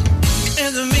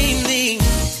 and the meaning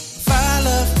of our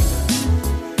love,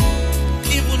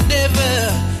 it will never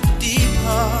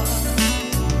depart.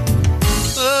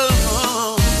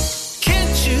 Oh,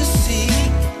 can't you see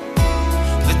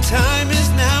the time is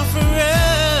now for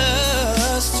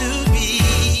us to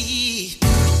be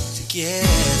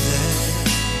together?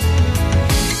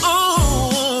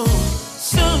 Oh,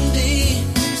 someday,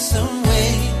 some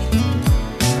way,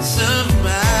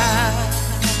 somehow,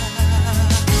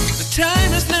 the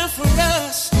time is now for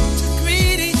us to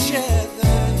greet each other.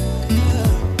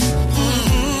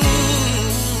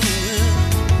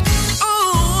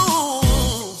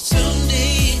 Oh,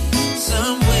 someday,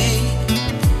 some way,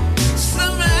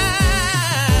 somehow.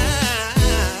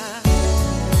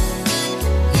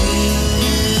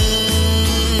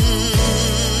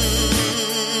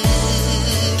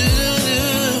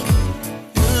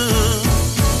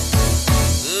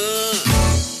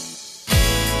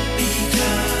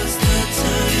 Because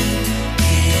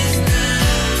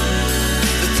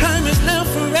the time is now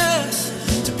for us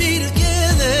to be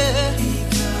together.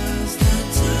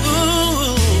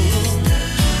 Ooh,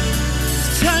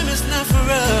 the time is now for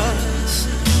us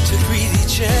to greet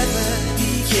each other.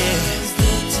 Yeah.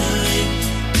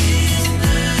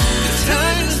 The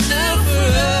time is now for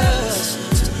us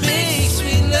to make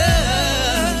sweet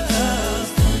love.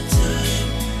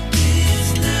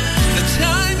 The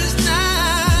time is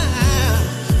now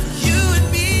for you and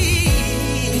me.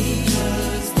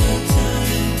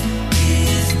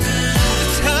 The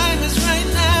time is right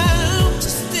now to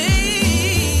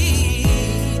stay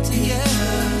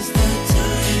together.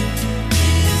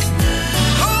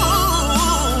 Oh,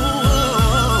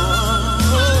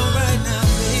 right now,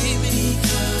 baby.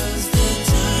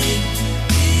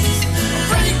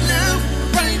 Right now,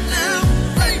 right now,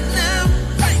 right now,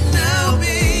 right now,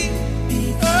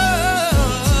 baby.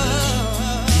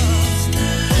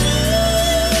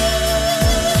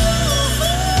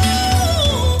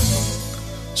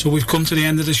 So we've come to the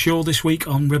end of the show this week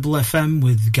on Ribble FM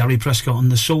with Gary Prescott on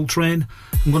the Soul Train.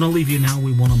 I'm going to leave you now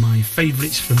with one of my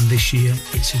favourites from this year.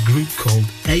 It's a group called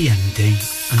AMD,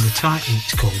 and the title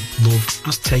is called Love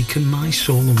Has Taken My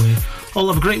Soul Away. All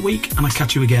have a great week, and I'll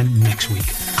catch you again next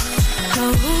week.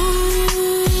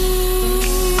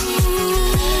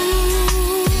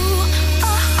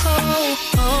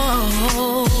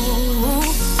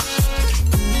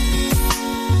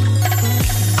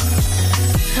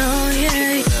 Oh,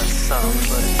 yeah.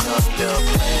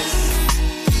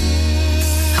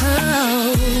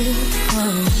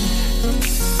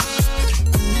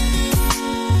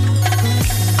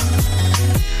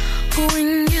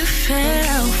 When you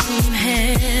fell from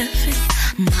heaven,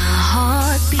 my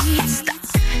heartbeat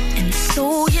stopped, and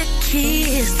so you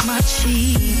kissed my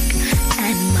cheek,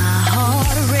 and my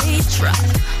heart rate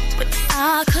dropped. But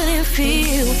I couldn't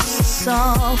feel the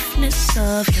softness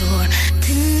of your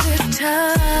tender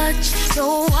touch,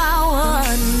 so I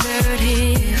wondered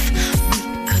if we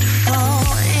could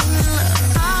fall in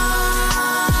love.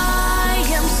 I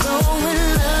am so in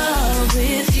love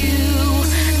with you,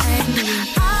 and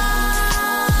I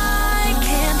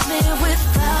can't live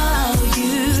without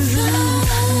you.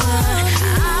 But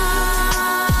I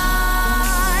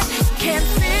can't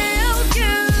feel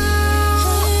you,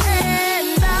 and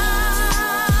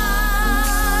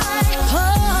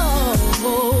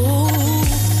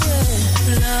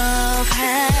love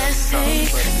has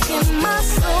taken my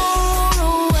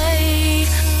soul away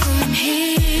from here.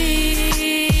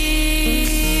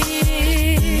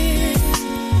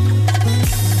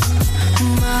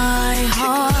 My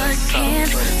heart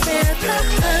can't bear the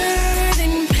hurt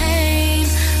and pain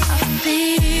I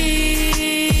feel.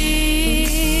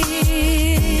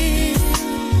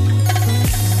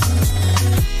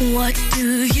 What do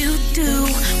you do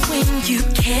when you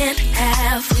can't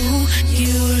have who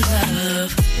you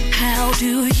love? How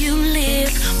do you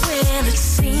live when it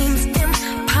seems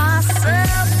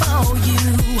impossible?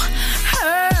 You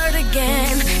hurt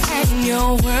again and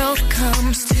your world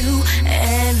comes to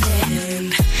an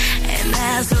end. And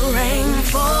as the rain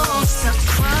falls, a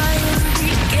crying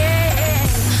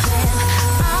begins. And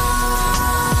I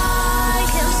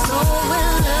am so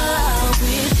in love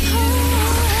with you,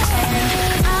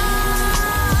 and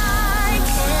I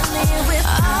can't live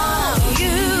without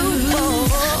you.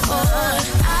 But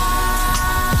I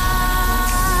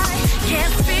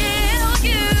can't feel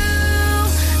you,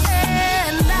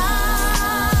 and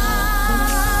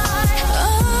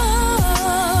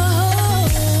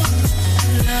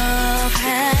love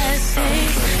has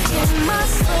taken my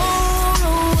soul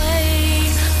away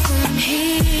from here.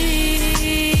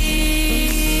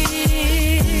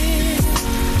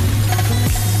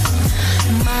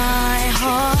 My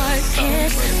heart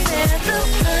can't bear the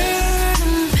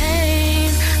burden,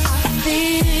 pain I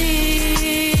feel.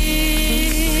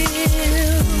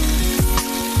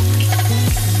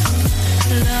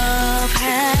 Love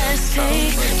has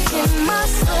taken my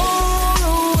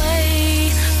soul away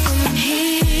from here.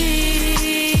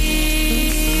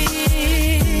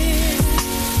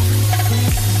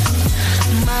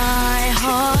 My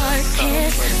heart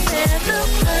can't bear the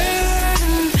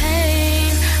burden,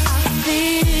 pain I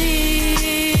feel.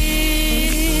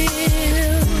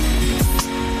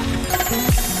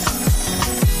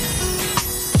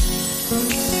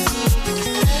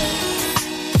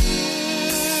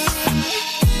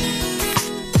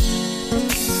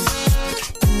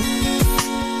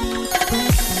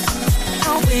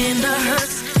 When the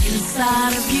hurt's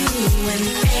inside of you and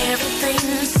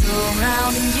everything's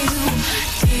surrounding you,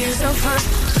 tears of hurt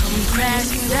come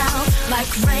crashing down like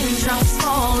raindrops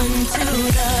falling to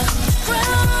the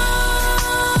ground.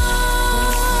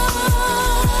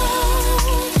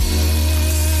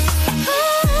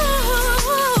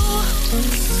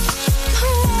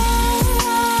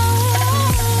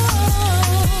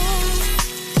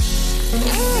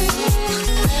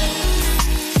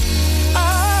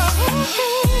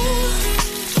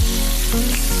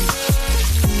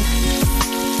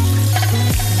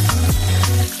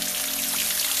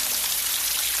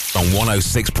 On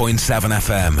 106.7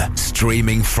 FM,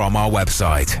 streaming from our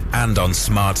website and on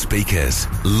smart speakers,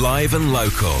 live and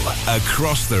local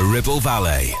across the Ribble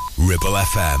Valley. Ribble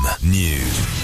FM News.